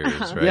the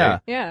years, right?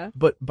 Yeah.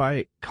 But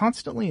by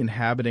constantly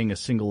inhabiting a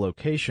single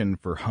location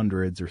for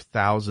hundreds or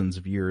thousands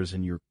of years,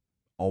 and you're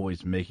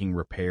always making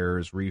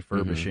repairs,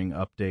 refurbishing,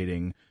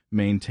 updating,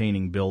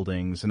 maintaining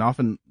buildings, and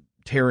often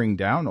tearing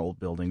down old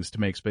buildings to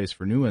make space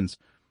for new ones,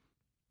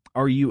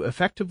 are you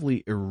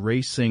effectively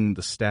erasing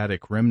the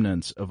static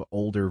remnants of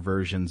older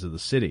versions of the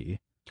city?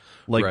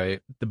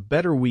 Like, the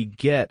better we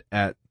get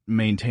at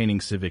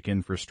maintaining civic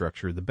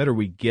infrastructure, the better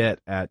we get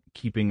at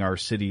keeping our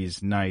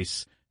cities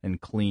nice and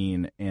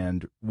clean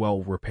and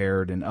well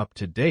repaired and up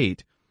to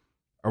date,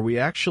 are we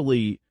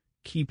actually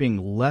keeping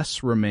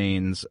less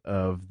remains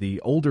of the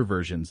older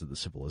versions of the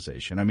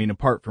civilization? I mean,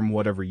 apart from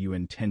whatever you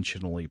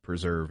intentionally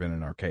preserve in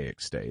an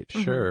archaic state.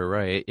 Sure,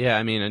 right. Yeah,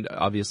 I mean, and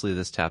obviously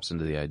this taps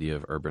into the idea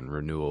of urban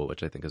renewal,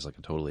 which I think is like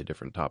a totally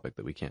different topic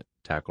that we can't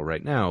tackle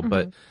right now.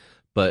 But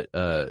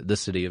the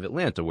city of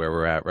Atlanta, where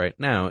we're at right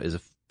now, is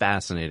a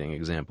fascinating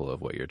example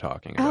of what you're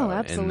talking about. Oh,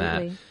 absolutely. In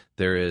that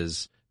there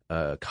is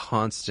a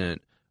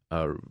constant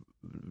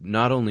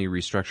not only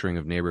restructuring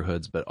of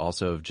neighborhoods, but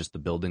also of just the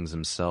buildings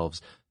themselves.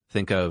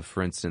 Think of,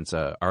 for instance,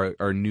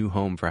 our new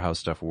home for How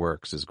Stuff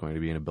Works is going to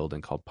be in a building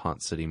called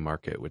Ponce City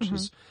Market, which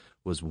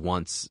was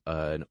once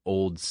an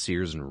old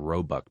Sears and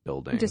Roebuck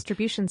building.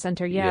 Distribution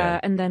center, yeah.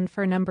 And then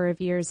for a number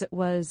of years, it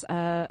was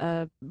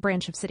a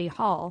branch of City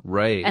Hall.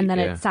 Right. And then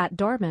it sat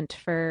dormant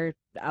for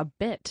a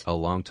bit. A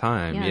long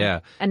time,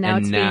 yeah. And now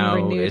it's being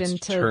renewed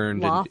into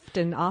loft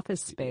and office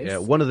space. Yeah,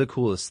 one of the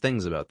coolest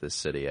things about this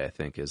city, I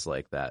think, is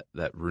like that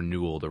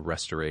renewal, the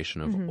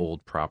restoration of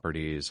old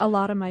properties. A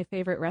lot of my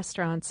favorite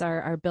restaurants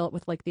are built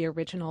with like the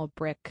original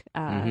brick,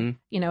 you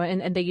know,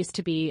 and they used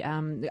to be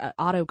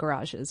auto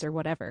garages or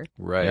whatever.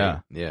 Right.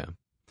 Yeah.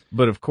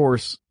 But of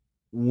course,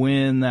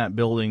 when that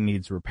building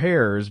needs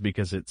repairs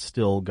because it's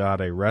still got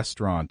a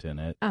restaurant in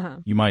it,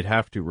 you might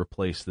have to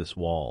replace this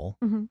wall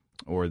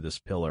or this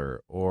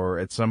pillar, or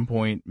at some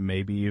point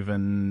maybe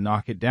even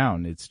knock it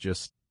down. It's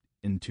just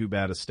in too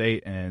bad a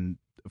state, and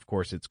of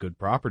course it's good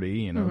property.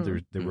 You know,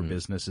 there were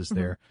businesses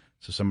there,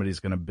 so somebody's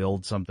going to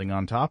build something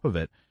on top of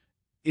it.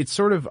 It's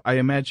sort of, I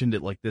imagined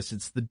it like this.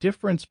 It's the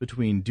difference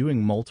between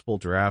doing multiple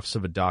drafts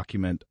of a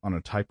document on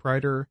a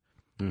typewriter,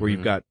 where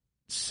you've got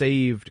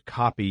saved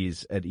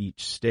copies at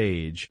each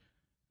stage.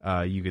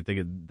 You could think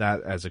of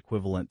that as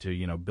equivalent to,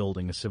 you know,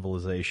 building a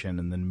civilization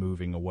and then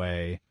moving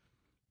away,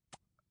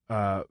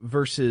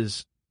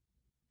 versus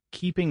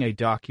keeping a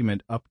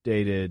document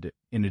updated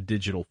in a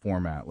digital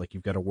format. Like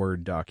you've got a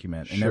Word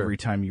document, and every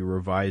time you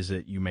revise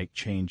it, you make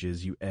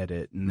changes, you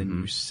edit, and then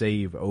you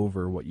save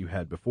over what you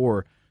had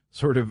before,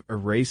 sort of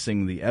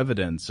erasing the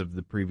evidence of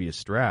the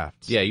previous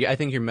drafts. Yeah, I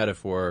think your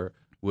metaphor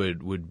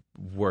would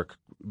work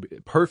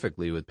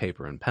perfectly with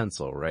paper and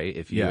pencil, right?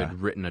 If you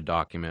had written a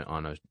document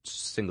on a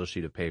single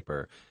sheet of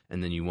paper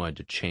and then you wanted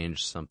to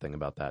change something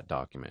about that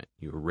document,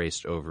 you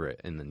erased over it,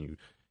 and then you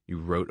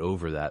wrote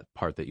over that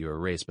part that you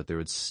erased, but there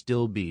would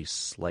still be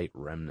slight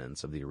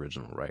remnants of the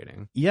original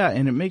writing. Yeah,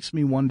 and it makes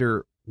me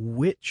wonder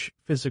which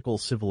physical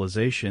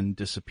civilization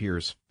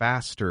disappears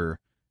faster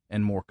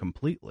and more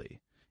completely.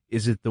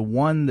 Is it the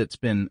one that's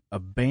been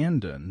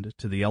abandoned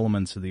to the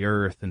elements of the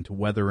earth and to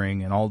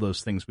weathering and all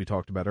those things we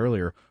talked about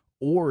earlier,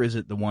 or is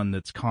it the one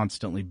that's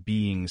constantly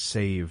being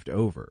saved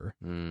over?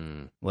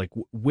 Like,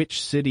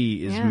 which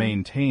city is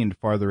maintained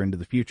farther into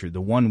the future?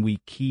 The one we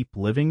keep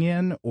living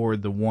in, or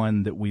the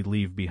one that we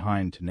leave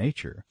behind to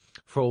nature?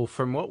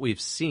 From what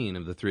we've seen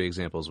of the three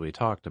examples we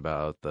talked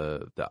about,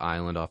 the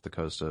island off the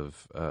coast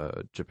of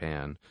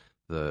Japan,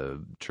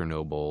 the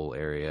Chernobyl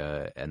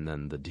area, and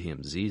then the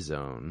DMZ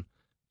zone,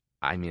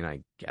 I mean, I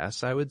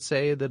guess I would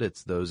say that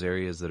it's those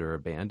areas that are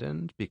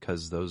abandoned,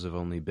 because those have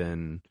only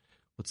been,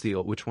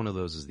 which one of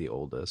those is the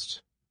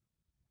oldest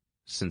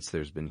since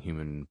there's been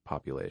human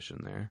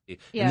population there?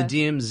 Yeah. And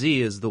the DMZ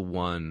is the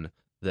one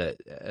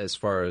that, as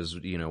far as,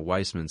 you know,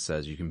 Weissman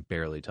says, you can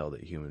barely tell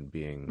that human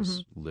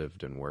beings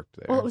lived and worked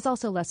there. Well, it was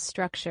also less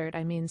structured.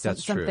 I mean,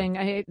 that's something,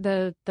 true.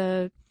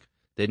 They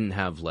didn't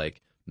have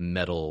like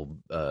metal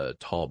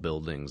tall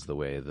buildings the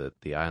way that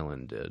the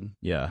island did.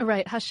 Yeah.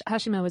 Right.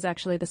 Hashima was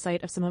actually the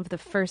site of some of the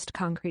first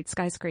concrete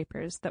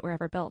skyscrapers that were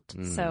ever built.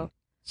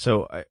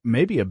 So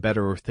maybe a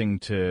better thing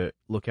to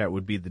look at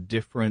would be the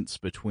difference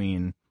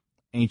between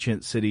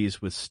ancient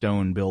cities with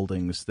stone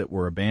buildings that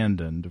were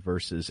abandoned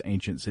versus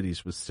ancient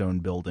cities with stone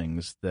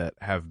buildings that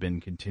have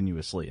been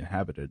continuously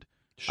inhabited.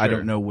 Sure. I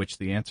don't know which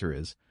the answer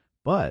is,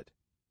 but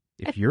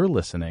if you're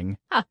listening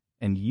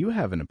and you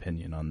have an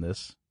opinion on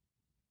this,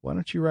 why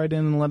don't you write in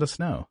and let us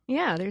know?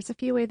 Yeah, there's a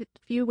few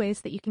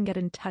ways that you can get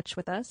in touch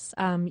with us.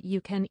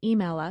 You can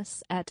email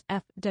us at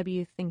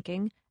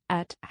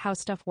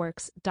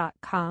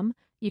fwthinking@howstuffworks.com.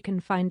 You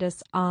can find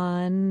us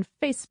on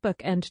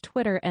Facebook and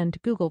Twitter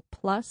and Google+,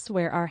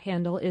 where our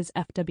handle is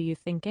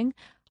fwthinking.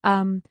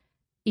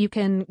 You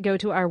can go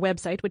to our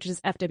website, which is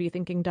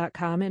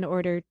fwthinking.com, in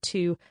order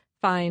to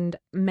find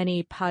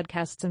many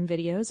podcasts and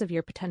videos of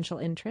your potential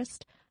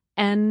interest.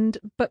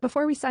 But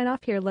before we sign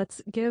off here,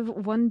 let's give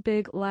one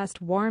big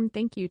last warm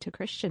thank you to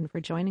Christian for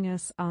joining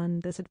us on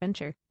this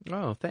adventure.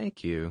 Oh,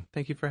 thank you.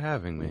 Thank you for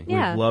having me.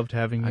 Yeah. We've loved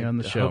having you on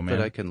the show, hope man.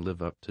 that I can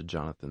live up to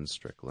Jonathan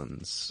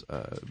Strickland's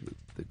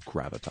the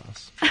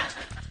gravitas.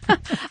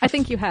 I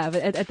think you have.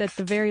 At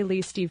the very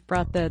least, you've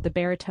brought the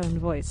baritone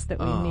voice that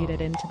we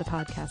needed into the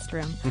podcast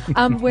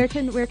room. Where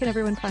can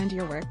everyone find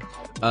your work?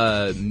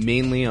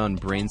 Mainly on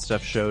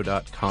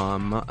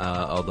brainstuffshow.com,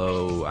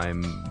 although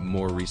I'm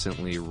more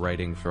recently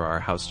writing for our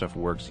How Stuff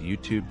Works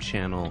YouTube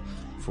channel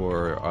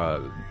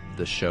for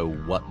the show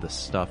What the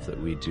Stuff that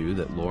we do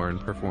that Lauren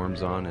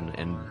performs on,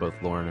 and both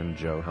Lauren and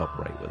Joe help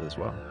write with as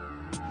well.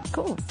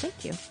 Cool.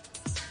 Thank you.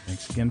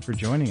 Thanks again for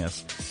joining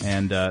us.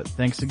 And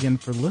thanks again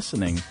for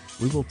listening.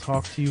 We will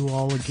talk to you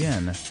all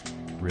again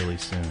really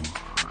soon.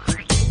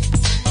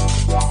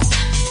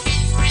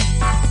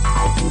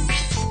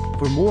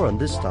 For more on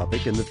this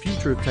topic and the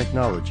future of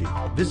technology,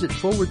 visit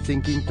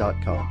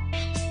forwardthinking.com.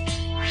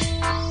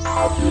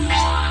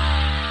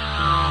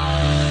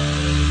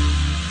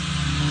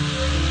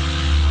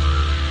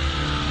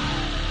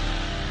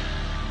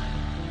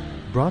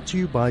 Brought to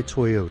you by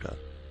Toyota.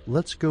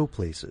 Let's go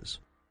places.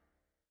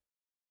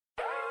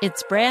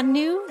 It's brand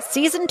new,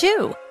 Season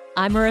 2.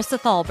 I'm Marissa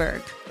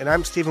Thalberg. And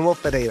I'm Stephen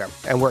Wolf-Bedeta,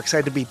 and we're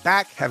excited to be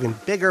back having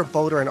bigger,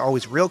 bolder, and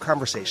always real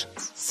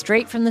conversations.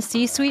 Straight from the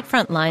C-suite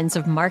front lines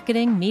of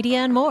marketing, media,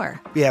 and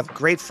more. We have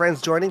great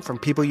friends joining from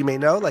people you may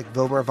know, like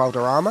Wilmer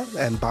Valderrama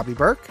and Bobby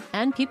Burke.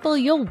 And people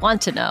you'll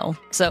want to know.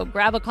 So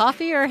grab a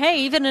coffee or,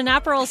 hey, even an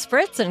Aperol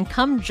Spritz and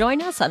come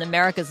join us on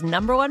America's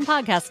 #1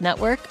 podcast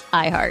network,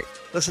 iHeart.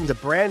 Listen to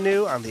brand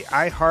new on the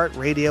iHeart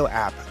Radio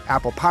app,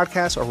 Apple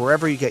Podcasts, or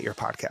wherever you get your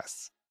podcasts.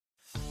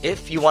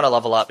 If you want to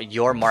level up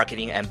your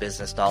marketing and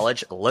business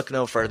knowledge, look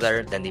no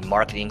further than the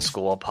Marketing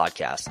School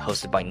podcast,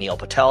 hosted by Neil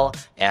Patel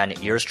and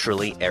yours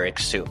truly, Eric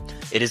Su.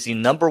 It is the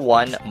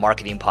 #1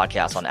 marketing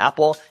podcast on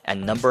Apple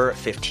and number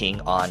 15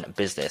 on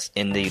business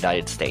in the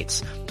United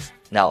States.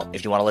 Now,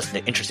 if you want to listen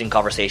to interesting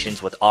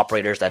conversations with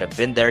operators that have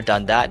been there,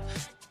 done that,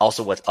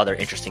 also with other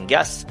interesting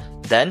guests,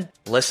 then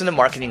listen to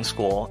Marketing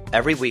School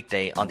every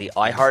weekday on the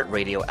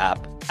iHeartRadio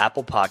app,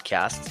 Apple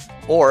Podcasts,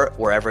 or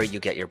wherever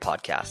you get your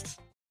podcasts.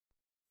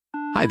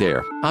 Hi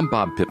there, I'm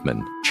Bob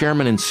Pittman,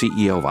 Chairman and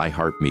CEO of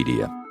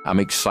iHeartMedia. I'm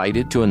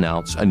excited to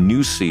announce a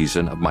new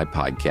season of my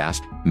podcast,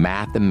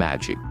 Math and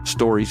Magic,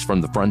 Stories from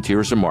the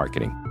Frontiers of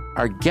Marketing.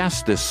 Our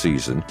guests this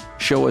season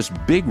show us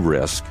big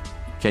risk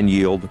can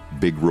yield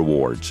big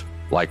rewards,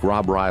 like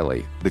Rob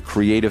Riley, the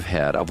creative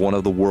head of one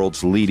of the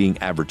world's leading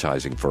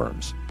advertising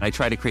firms. I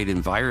try to create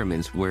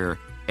environments where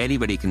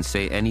anybody can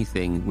say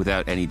anything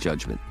without any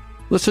judgment.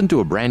 Listen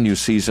to a brand new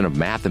season of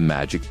Math and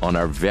Magic on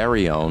our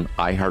very own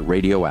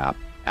iHeartRadio app,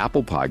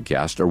 Apple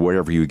Podcast, or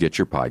wherever you get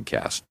your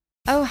podcast.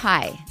 Oh,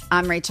 hi,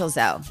 I'm Rachel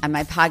Zoe, and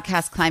my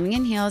podcast, Climbing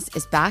in Heels,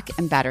 is back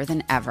and better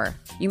than ever.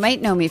 You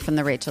might know me from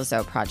the Rachel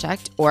Zoe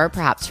Project, or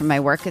perhaps from my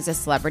work as a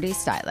celebrity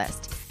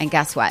stylist. And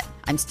guess what?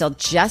 I'm still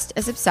just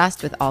as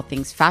obsessed with all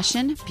things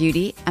fashion,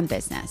 beauty, and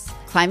business.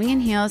 Climbing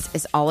in Heels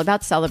is all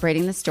about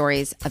celebrating the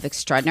stories of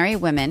extraordinary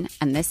women,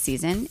 and this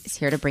season is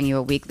here to bring you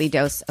a weekly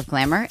dose of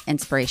glamour,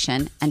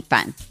 inspiration, and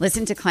fun.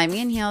 Listen to Climbing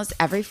in Heels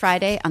every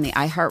Friday on the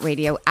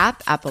iHeartRadio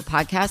app, Apple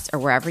Podcasts, or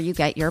wherever you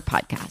get your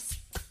podcasts.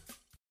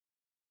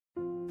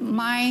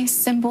 My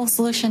simple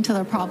solution to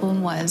the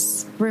problem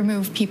was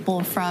remove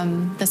people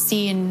from the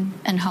scene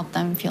and help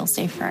them feel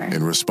safer.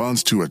 In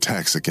response to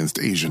attacks against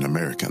Asian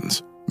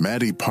Americans,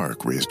 Maddie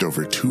Park raised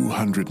over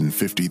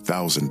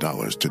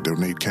 $250,000 to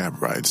donate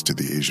cab rides to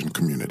the Asian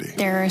community.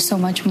 There is so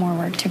much more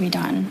work to be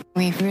done.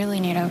 We really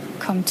need to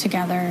come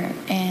together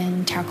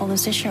and tackle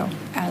this issue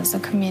as a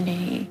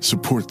community.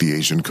 Support the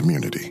Asian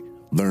community.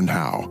 Learn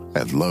how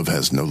at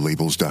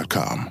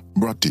lovehasnolabels.com.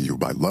 Brought to you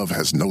by Love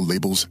Has No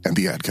Labels and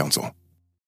the Ad Council.